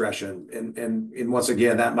 discretion. And once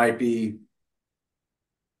again, that might be,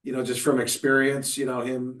 just from experience,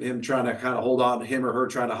 him trying to kind of hold on, him or her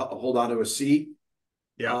trying to hold on to a seat.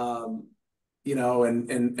 Yeah.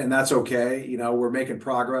 And that's okay. We're making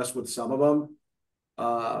progress with some of them.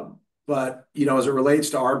 But, as it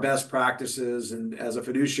relates to our best practices and as a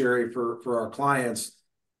fiduciary for our clients,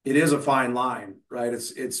 it is a fine line, right?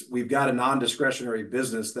 We've got a non-discretionary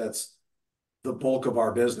business that's the bulk of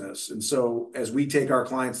our business. And so as we take our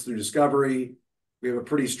clients through discovery, we have a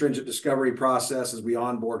pretty stringent discovery process as we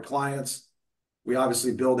onboard clients. We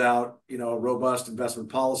obviously build out, a robust investment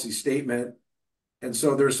policy statement. And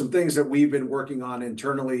so there's some things that we've been working on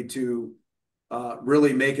internally to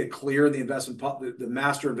really make it clear in the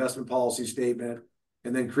master investment policy statement,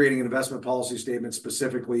 and then creating an investment policy statement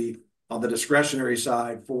specifically on the discretionary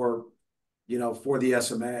side for the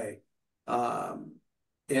SMA.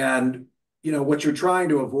 And what you're trying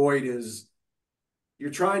to avoid is you're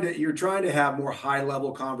trying to have more high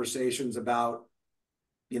level conversations about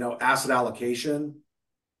asset allocation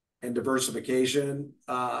and diversification.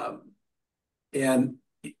 And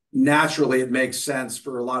naturally, it makes sense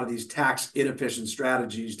for a lot of these tax inefficient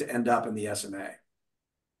strategies to end up in the SMA.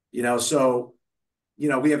 So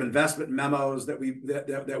we have investment memos that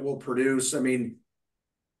we'll produce. I mean,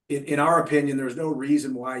 in our opinion, there's no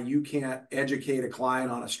reason why you can't educate a client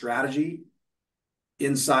on a strategy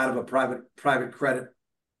inside of a private credit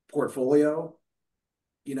portfolio,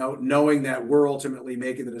 knowing that we're ultimately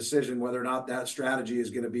making the decision whether or not that strategy is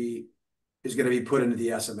going to be put into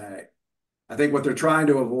the SMA. I think what they're trying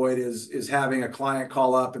to avoid is having a client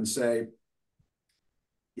call up and say,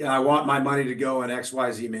 yeah, I want my money to go in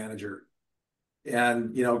XYZ manager,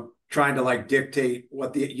 and trying to like dictate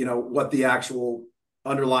what the actual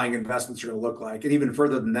underlying investments are going to look like. And even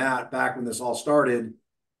further than that, back when this all started,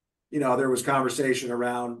 there was conversation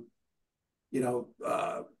around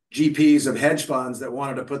GPs of hedge funds that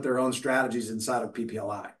wanted to put their own strategies inside of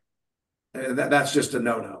PPLI. And that's just a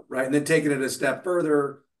no-no, right? And then taking it a step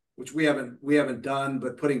further, which we haven't done,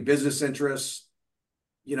 but putting business interests,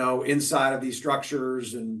 inside of these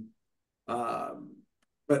structures. And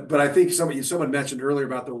but I think someone mentioned earlier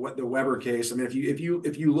about the Weber case. I mean, if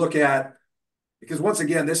you look at, because once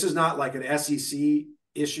again, this is not like an SEC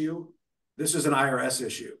issue, this is an IRS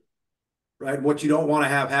issue, right? And what you don't want to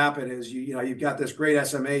have happen is you've got this great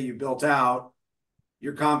SMA you built out,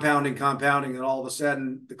 you're compounding, and all of a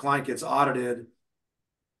sudden the client gets audited,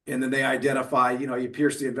 and then they identify, you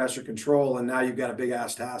pierce the investor control, and now you've got a big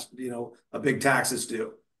ass tax, a big tax that's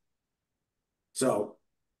due. So.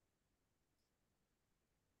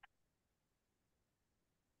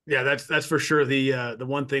 Yeah, that's for sure the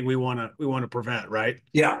one thing we want to prevent, right?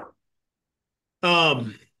 Yeah.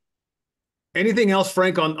 Anything else,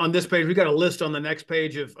 Frank, on this page? We got a list on the next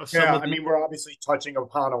page of some yeah, of the... I mean, we're obviously touching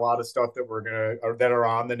upon a lot of stuff that are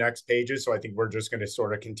on the next pages. So I think we're just going to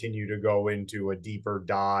sort of continue to go into a deeper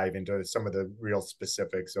dive into some of the real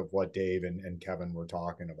specifics of what Dave and Kevin were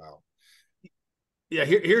talking about. Yeah,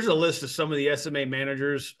 here's a list of some of the SMA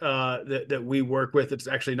managers that we work with. It's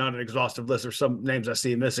actually not an exhaustive list. There's some names I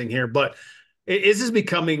see missing here, but this is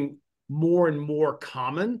becoming more and more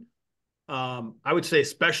common. I would say,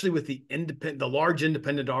 especially with the large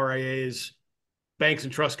independent RIAs, banks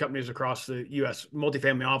and trust companies across the U.S.,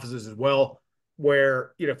 multifamily offices as well,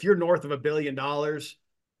 where if you're north of $1 billion,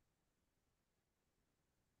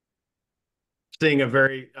 seeing a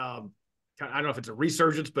very I don't know if it's a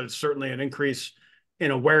resurgence, but it's certainly an increase in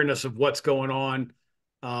awareness of what's going on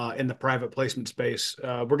in the private placement space.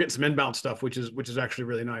 We're getting some inbound stuff, which is actually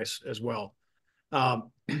really nice as well.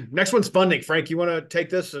 Next one's funding. Frank, you want to take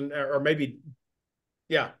this, or maybe,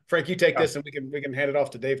 yeah, Frank, you take this, and we can hand it off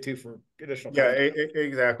to Dave too for additional. Yeah,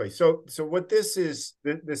 exactly. So what this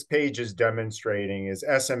page is demonstrating is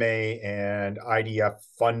SMA and IDF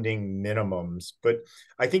funding minimums. But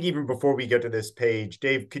I think even before we get to this page,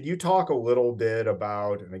 Dave, could you talk a little bit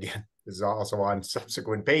about, and again, this is also on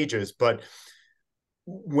subsequent pages, but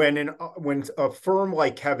when a firm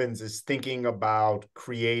like Kevin's is thinking about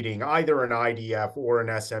creating either an IDF or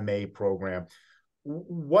an SMA program,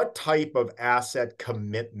 what type of asset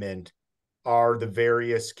commitment are the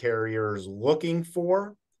various carriers looking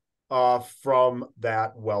for from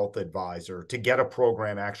that wealth advisor to get a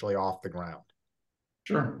program actually off the ground?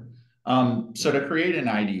 Sure. So to create an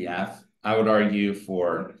IDF, I would argue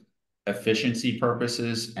for efficiency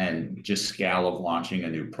purposes and just scale of launching a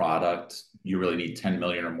new product, you really need 10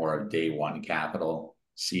 million or more of day one capital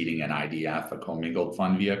seeding an IDF, a commingled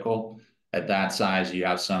fund vehicle. At that size, you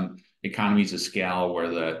have some economies of scale where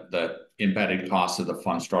the embedded costs of the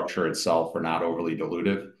fund structure itself are not overly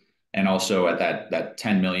dilutive. And also at that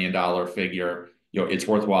 $10 million figure, it's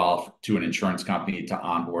worthwhile to an insurance company to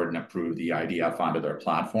onboard and approve the IDF onto their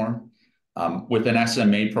platform. With an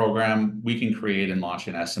SMA program, we can create and launch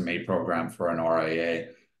an SMA program for an RIA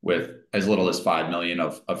with as little as 5 million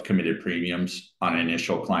of committed premiums on an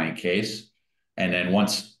initial client case. And then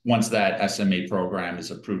once that SMA program is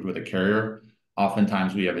approved with a carrier,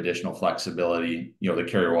 Oftentimes we have additional flexibility. The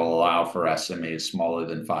carrier will allow for SMAs smaller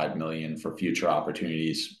than 5 million for future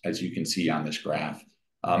opportunities, as you can see on this graph.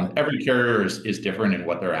 Every carrier is different in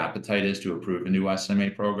what their appetite is to approve a new SMA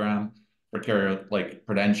program. For carrier like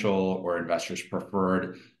Prudential or Investors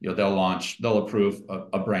Preferred, they'll approve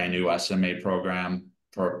a brand new SMA program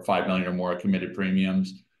for 5 million or more committed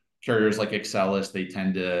premiums. Carriers like Excelis, they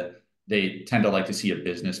tend to like to see a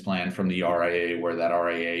business plan from the RIA, where that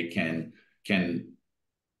RIA can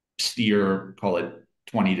steer, call it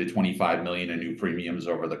 20 to 25 million in new premiums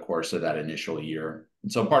over the course of that initial year.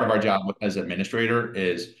 And so part of our job as administrator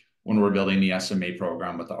is, when we're building the SMA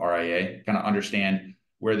program with the RIA, kind of understand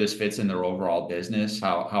where this fits in their overall business,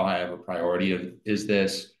 how high of a priority is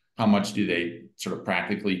this, how much do they sort of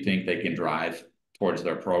practically think they can drive towards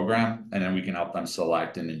their program, and then we can help them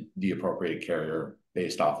select the appropriate carrier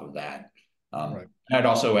based off of that. Right. I'd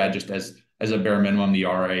also add, just as a bare minimum, the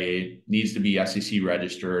RIA needs to be SEC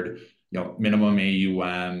registered, minimum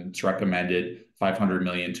AUM. It's recommended 500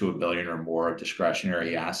 million to $1 billion or more of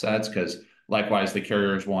discretionary assets, because likewise, the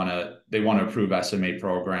carriers want to approve SMA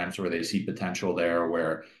programs where they see potential there,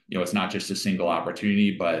 where it's not just a single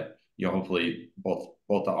opportunity, but hopefully both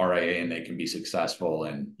the RIA and they can be successful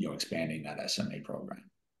in expanding that SMA program.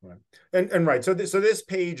 Right. And right. So this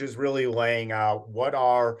page is really laying out what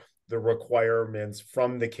are the requirements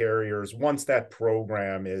from the carriers once that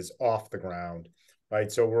program is off the ground.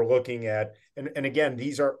 Right. So we're looking at, and again,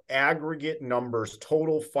 these are aggregate numbers,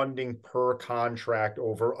 total funding per contract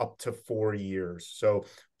over up to 4 years. So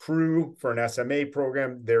Pru, for an SMA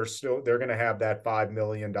program, they're going to have that $5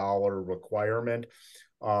 million requirement.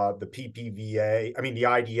 The PPVA, the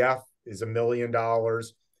IDF is $1 million.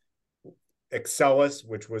 Excelis,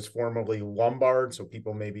 which was formerly Lombard, so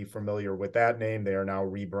people may be familiar with that name. They are now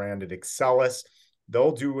rebranded Excelis.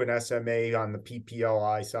 They'll do an SMA on the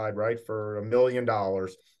PPLI side, right, for $1 million.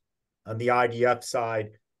 On the IDF side,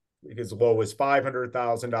 as low as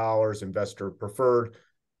 $500,000, investor preferred,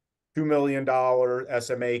 $2 million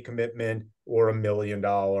SMA commitment, or $1 million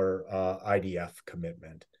IDF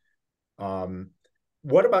commitment.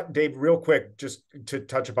 What about, Dave, real quick, just to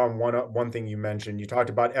touch upon one thing you mentioned, you talked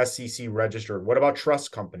about SEC registered. What about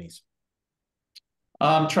trust companies?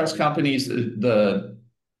 Trust companies, the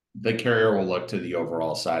carrier will look to the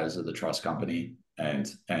overall size of the trust company and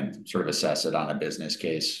sort of assess it on a business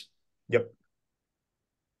case. Yep.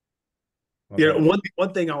 Okay.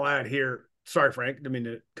 One thing I'll add here. Sorry, Frank, I didn't mean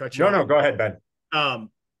to cut you off. No, go ahead, Ben.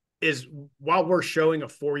 Is while we're showing a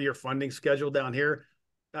 4-year funding schedule down here,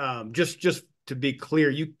 just to be clear,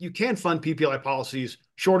 you can fund PPLI policies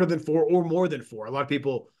shorter than 4 or more than 4. A lot of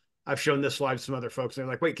people, I've shown this slide to some other folks, and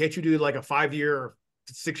they're like, wait, can't you do like a 5-year or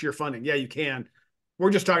 6-year funding? Yeah, you can.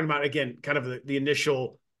 We're just talking about, again, kind of the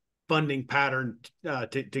initial funding pattern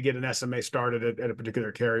to get an SMA started at a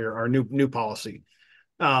particular carrier or new policy.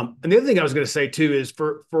 And the other thing I was going to say too is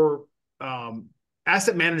for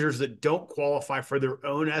asset managers that don't qualify for their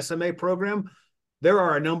own SMA program, there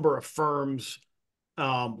are a number of firms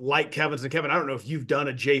like Kevin's. And Kevin, I don't know if you've done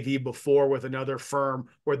a JV before with another firm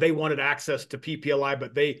where they wanted access to PPLI,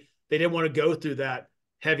 but they didn't want to go through that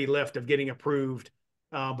heavy lift of getting approved.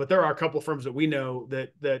 But there are a couple of firms that we know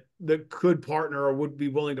that could partner or would be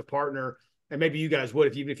willing to partner, and maybe you guys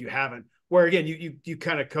would even if you haven't. Where again, you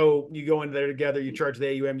kind of go in there together, you charge the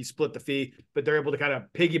AUM, you split the fee, but they're able to kind of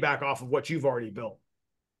piggyback off of what you've already built.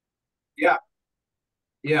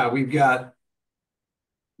 Yeah, we've got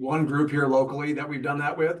one group here locally that we've done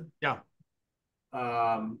that with. Yeah.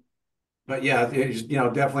 But yeah, it's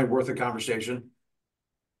definitely worth a conversation.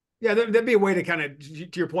 Yeah, that'd be a way to kind of,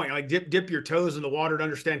 to your point, like dip your toes in the water to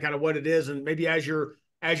understand kind of what it is, and maybe as you're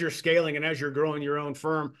scaling and as you're growing your own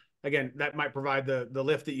firm, again, that might provide the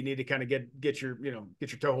lift that you need to kind of get your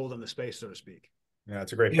toehold in the space, so to speak. Yeah,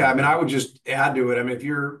 that's a great point. Yeah, I would just add to it. If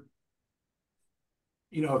you're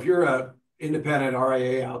a independent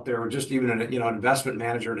RIA out there, or just even an investment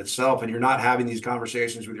manager in itself, and you're not having these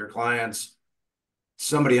conversations with your clients,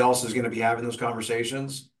 somebody else is going to be having those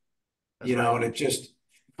conversations. That's right. And it just,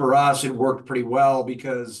 for us, it worked pretty well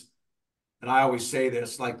because, and I always say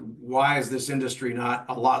this, like, why is this industry not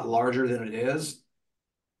a lot larger than it is?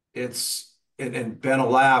 And Ben will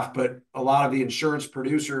laugh, but a lot of the insurance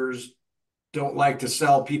producers don't like to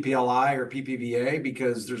sell PPLI or PPVA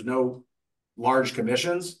because there's no large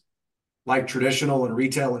commissions like traditional and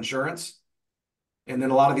retail insurance. And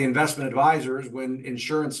then a lot of the investment advisors, when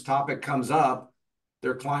insurance topic comes up,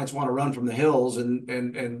 their clients want to run from the hills, and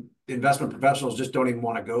investment professionals just don't even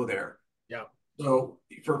want to go there. Yeah. So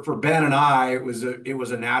for Ben and I, it was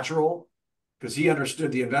a natural, because he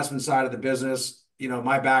understood the investment side of the business.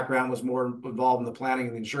 My background was more involved in the planning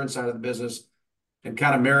and the insurance side of the business. and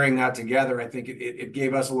kind of marrying that together, I think it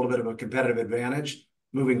gave us a little bit of a competitive advantage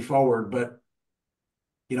moving forward. But,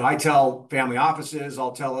 I tell family offices,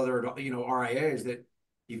 I'll tell other, RIAs that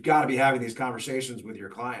you've got to be having these conversations with your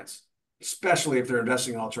clients, especially if they're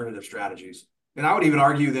investing in alternative strategies. And I would even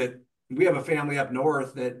argue that we have a family up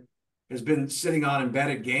north that has been sitting on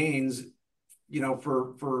embedded gains,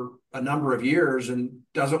 for a number of years and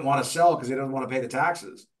doesn't want to sell because he doesn't want to pay the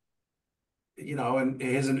taxes. And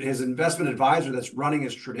his investment advisor that's running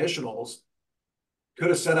his traditionals could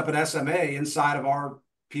have set up an SMA inside of our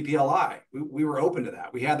PPLI. We were open to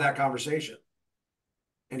that. We had that conversation.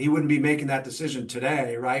 And he wouldn't be making that decision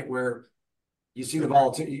today, right? Where you see the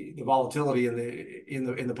volatility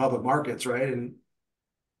in the public markets, right? And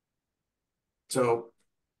so,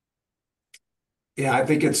 yeah, I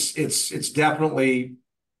think it's definitely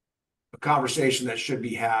a conversation that should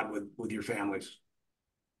be had with your families.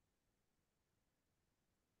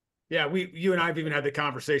 Yeah, you and I have even had the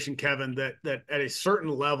conversation, Kevin, that at a certain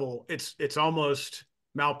level, it's almost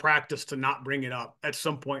malpractice to not bring it up at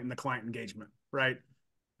some point in the client engagement, right?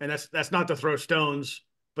 And that's not to throw stones,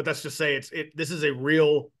 but that's to say this is a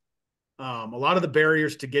real. A lot of the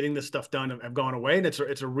barriers to getting this stuff done have gone away, and it's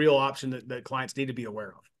a real option that clients need to be aware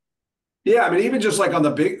of. Yeah, I mean, even just like on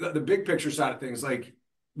the big picture side of things, like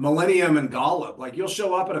Millennium and Golub, like you'll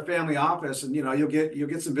show up at a family office and you'll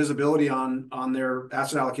get some visibility on their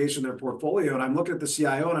asset allocation, their portfolio. And I'm looking at the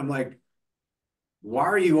CIO and I'm like, why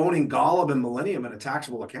are you owning Golub and Millennium in a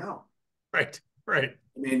taxable account? Right. I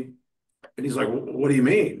mean, and he's like, what do you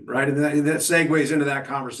mean? Right. And that segues into that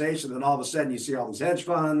conversation. Then all of a sudden you see all these hedge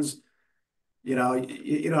funds, and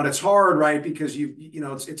it's hard, right? Because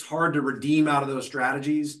it's hard to redeem out of those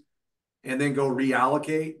strategies and then go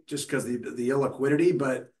reallocate just because the illiquidity.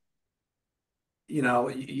 But,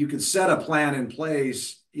 you can set a plan in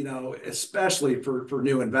place, especially for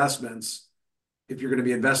new investments, if you're going to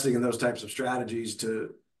be investing in those types of strategies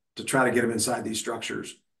to try to get them inside these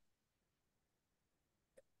structures.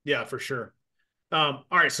 Yeah, for sure. All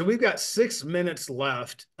right, so we've got 6 minutes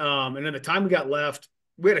left. And then the time we got left,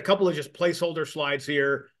 we had a couple of just placeholder slides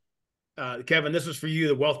here. Kevin, this was for you,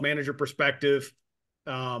 the wealth manager perspective.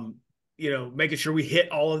 Making sure we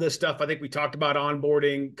hit all of this stuff. I think we talked about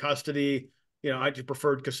onboarding, custody, I just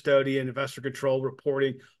preferred custodian, investor control,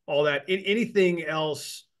 reporting, all that. Anything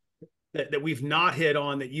else that we've not hit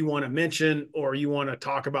on that you want to mention or you want to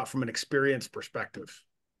talk about from an experience perspective?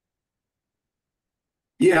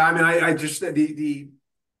 Yeah, I mean, I just the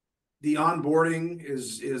onboarding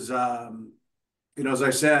is as I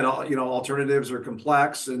said, alternatives are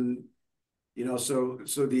complex, and so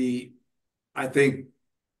I think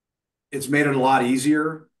it's made it a lot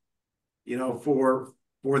easier,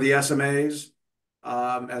 for the SMAs,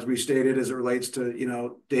 as we stated, as it relates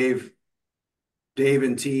to Dave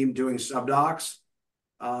and team doing subdocs.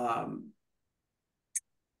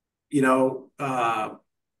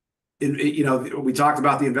 We talked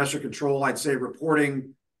about the investor control. I'd say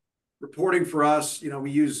reporting for us,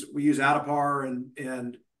 we use Adipar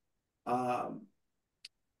and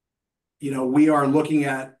we are looking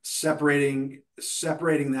at separating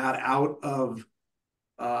that out of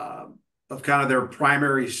kind of their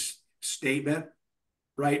primary statement,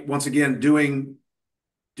 right? Once again, doing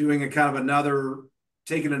a kind of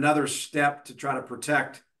taking another step to try to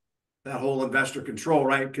protect that whole investor control,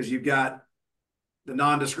 right? Because you've got the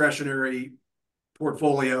non-discretionary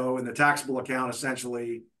portfolio and the taxable account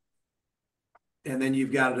essentially, and then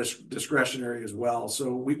you've got a discretionary as well.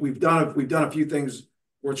 So we've done a few things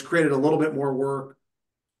where it's created a little bit more work,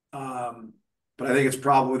 but I think it's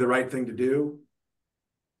probably the right thing to do.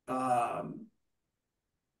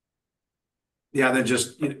 Then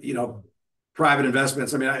just private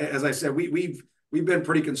investments. I mean, as I said, we've been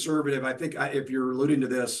pretty conservative. I think if you're alluding to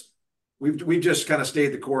this, we've just kind of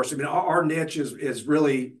stayed the course. I mean, our niche is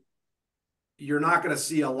really, you're not going to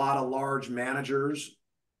see a lot of large managers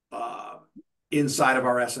inside of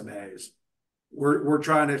our SMAs. We're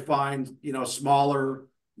trying to find smaller,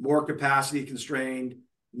 more capacity constrained,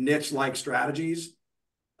 niche like strategies,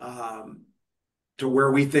 to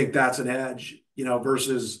where we think that's an edge,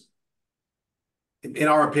 versus, in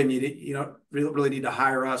our opinion, really need to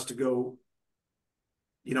hire us to go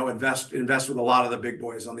invest with a lot of the big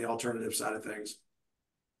boys on the alternative side of things.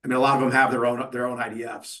 I mean, a lot of them have their own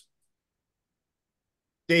IDFs.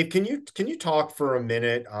 Dave, can you talk for a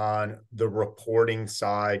minute on the reporting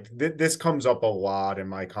side? This comes up a lot in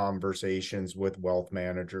my conversations with wealth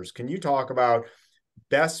managers. Can you talk about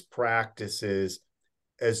best practices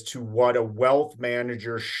as to what a wealth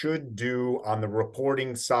manager should do on the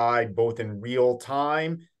reporting side, both in real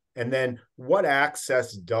time, and then what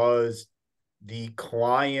access does the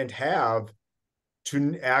client have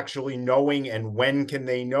to actually knowing, and when can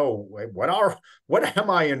they know what am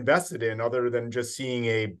I invested in other than just seeing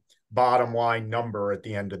a bottom line number at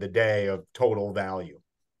the end of the day of total value?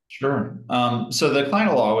 Sure. So the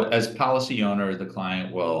client will always, as policy owner, the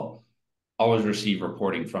client will always receive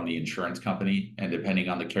reporting from the insurance company. And depending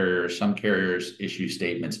on the carrier, some carriers issue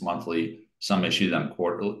statements monthly, some issue them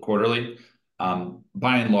quarterly.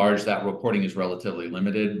 By and large, that reporting is relatively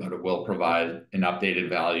limited, but it will provide an updated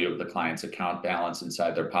value of the client's account balance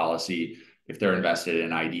inside their policy. If they're invested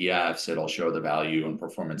in IDFs, it'll show the value and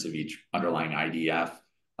performance of each underlying IDF.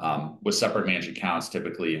 With separate managed accounts,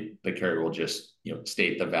 typically the carrier will just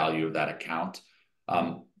state the value of that account.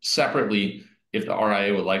 Separately, if the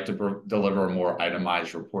RIA would like to deliver more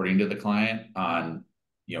itemized reporting to the client on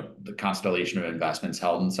the constellation of investments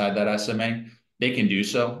held inside that SMA, they can do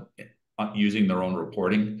so using their own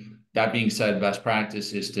reporting. That being said, best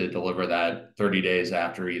practice is to deliver that 30 days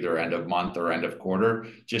after either end of month or end of quarter,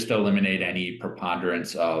 just to eliminate any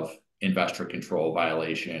preponderance of investor control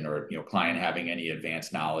violation or client having any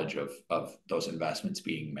advanced knowledge of those investments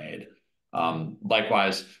being made.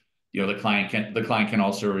 Likewise, the client can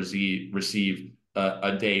also receive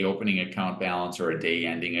a day opening account balance or a day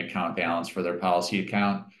ending account balance for their policy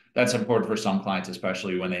account. That's important for some clients,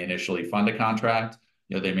 especially when they initially fund a contract.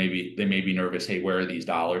 They may be nervous. Hey, where are these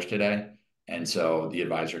dollars today? And so the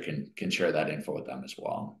advisor can share that info with them as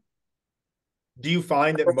well. Do you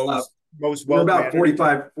find that most we're wealth about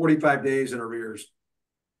managers 45 days in arrears?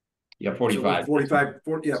 Yeah, 45.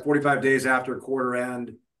 So 45 days after quarter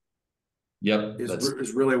end. Yep,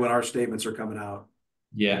 is really when our statements are coming out.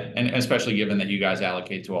 Yeah, and especially given that you guys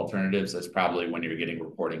allocate to alternatives, that's probably when you're getting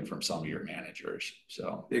reporting from some of your managers.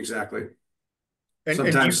 So exactly. And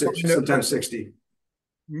sometimes 60.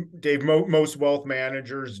 Dave, most wealth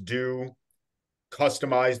managers do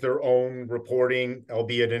customize their own reporting,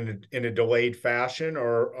 albeit in a delayed fashion,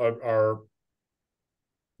 or are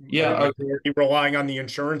relying on the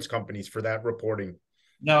insurance companies for that reporting?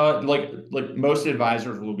 No, like most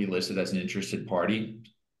advisors will be listed as an interested party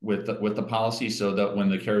with the policy, so that when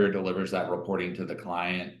the carrier delivers that reporting to the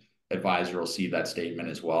client, advisor will see that statement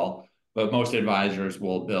as well. But most advisors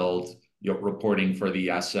will build reporting for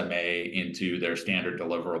the SMA into their standard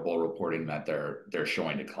deliverable reporting that they're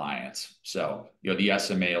showing to clients. So the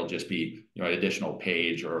SMA will just be an additional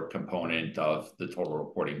page or component of the total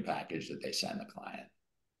reporting package that they send the client.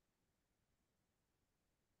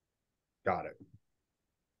 Got it.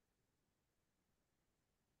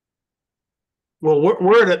 Well,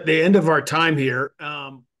 we're at the end of our time here.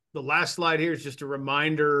 The last slide here is just a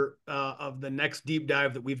reminder of the next deep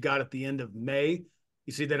dive that we've got at the end of May.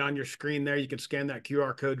 You see that on your screen there. You can scan that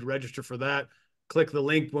QR code to register for that. Click the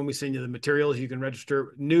link when we send you the materials. You can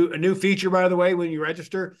register. A new feature, by the way, when you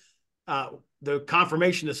register, the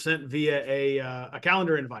confirmation is sent via a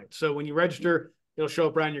calendar invite. So when you register, it'll show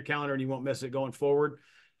up right on your calendar and you won't miss it going forward.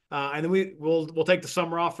 And then we'll take the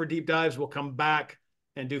summer off for deep dives. We'll come back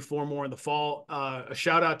and do 4 more in the fall. A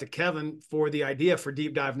shout out to Kevin for the idea for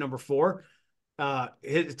deep dive number 4.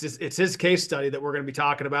 It's his case study that we're going to be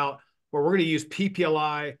talking about, where we're going to use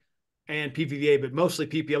PPLI and PPVA, but mostly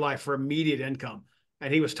PPLI for immediate income.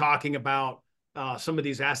 And he was talking about some of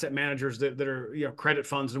these asset managers that are credit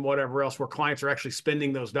funds and whatever else, where clients are actually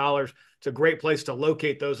spending those dollars. It's a great place to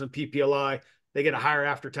locate those in PPLI. They get a higher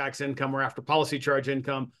after-tax income or after policy charge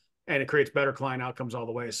income, and it creates better client outcomes all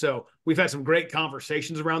the way. So we've had some great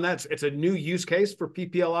conversations around that. It's a new use case for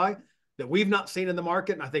PPLI that we've not seen in the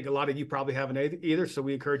market, and I think a lot of you probably haven't either. So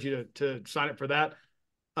we encourage you to sign up for that.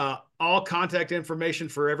 All contact information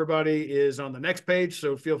for everybody is on the next page,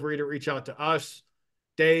 so feel free to reach out to us,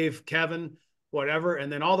 Dave, Kevin, whatever.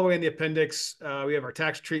 And then all the way in the appendix, we have our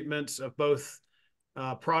tax treatments of both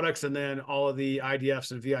products, and then all of the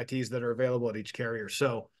IDFs and VITs that are available at each carrier.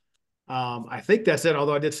 So I think that's it,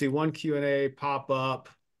 although I did see one Q&A pop up.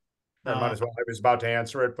 I might as well. I was about to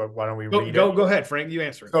answer it, but why don't we read it? Go ahead, Frank. You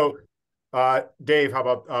answer it. So, Dave, how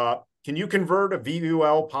about can you convert a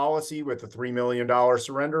VUL policy with a $3 million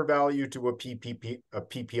surrender value to a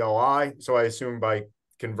PPLI? So I assume by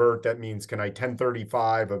convert, that means can I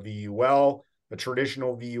 1035 a VUL, a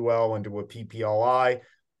traditional VUL, into a PPLI?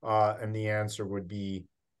 And the answer would be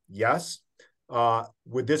yes.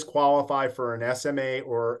 Would this qualify for an SMA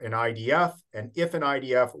or an IDF? And if an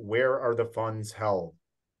IDF, where are the funds held?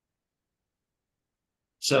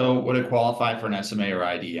 So would it qualify for an SMA or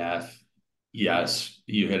IDF? Yes,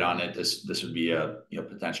 you hit on it. This would be a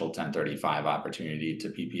potential 1035 opportunity to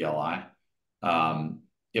PPLI.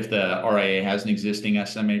 If the RIA has an existing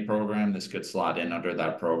SMA program, this could slot in under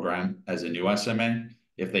that program as a new SMA.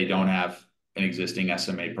 If they don't have an existing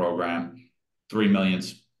SMA program, $3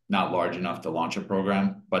 million's not large enough to launch a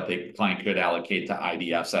program, but the client could allocate to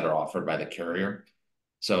IDFs that are offered by the carrier.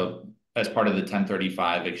 So as part of the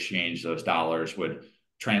 1035 exchange, those dollars would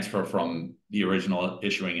transfer from the original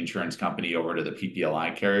issuing insurance company over to the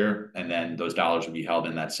PPLI carrier. And then those dollars would be held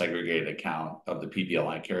in that segregated account of the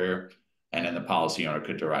PPLI carrier. And then the policy owner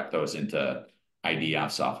could direct those into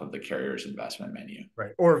IDFs off of the carrier's investment menu.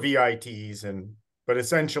 Right. Or VITs. But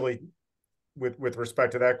essentially, with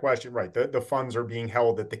respect to that question, right, the funds are being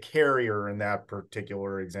held at the carrier in that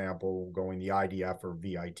particular example, going the IDF or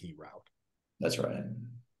VIT route. That's right.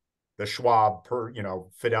 The Schwab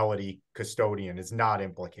Fidelity custodian is not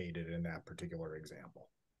implicated in that particular example.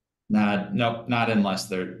 Not unless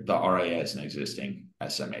the RIA is an existing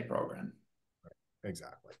SMA program. Right.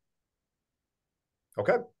 Exactly.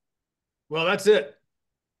 Okay. Well, that's it.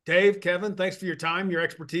 Dave, Kevin, thanks for your time, your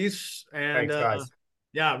expertise. And thanks, guys.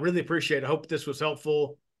 Yeah, really appreciate it. I hope this was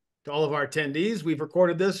helpful to all of our attendees. We've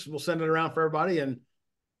recorded this. We'll send it around for everybody. And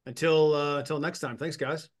until next time, thanks,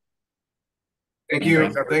 guys. Thank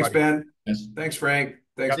you. Thanks, Ben. Yes. Thanks, Frank.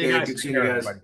 Thanks, See you Dave. guys. Good seeing you guys.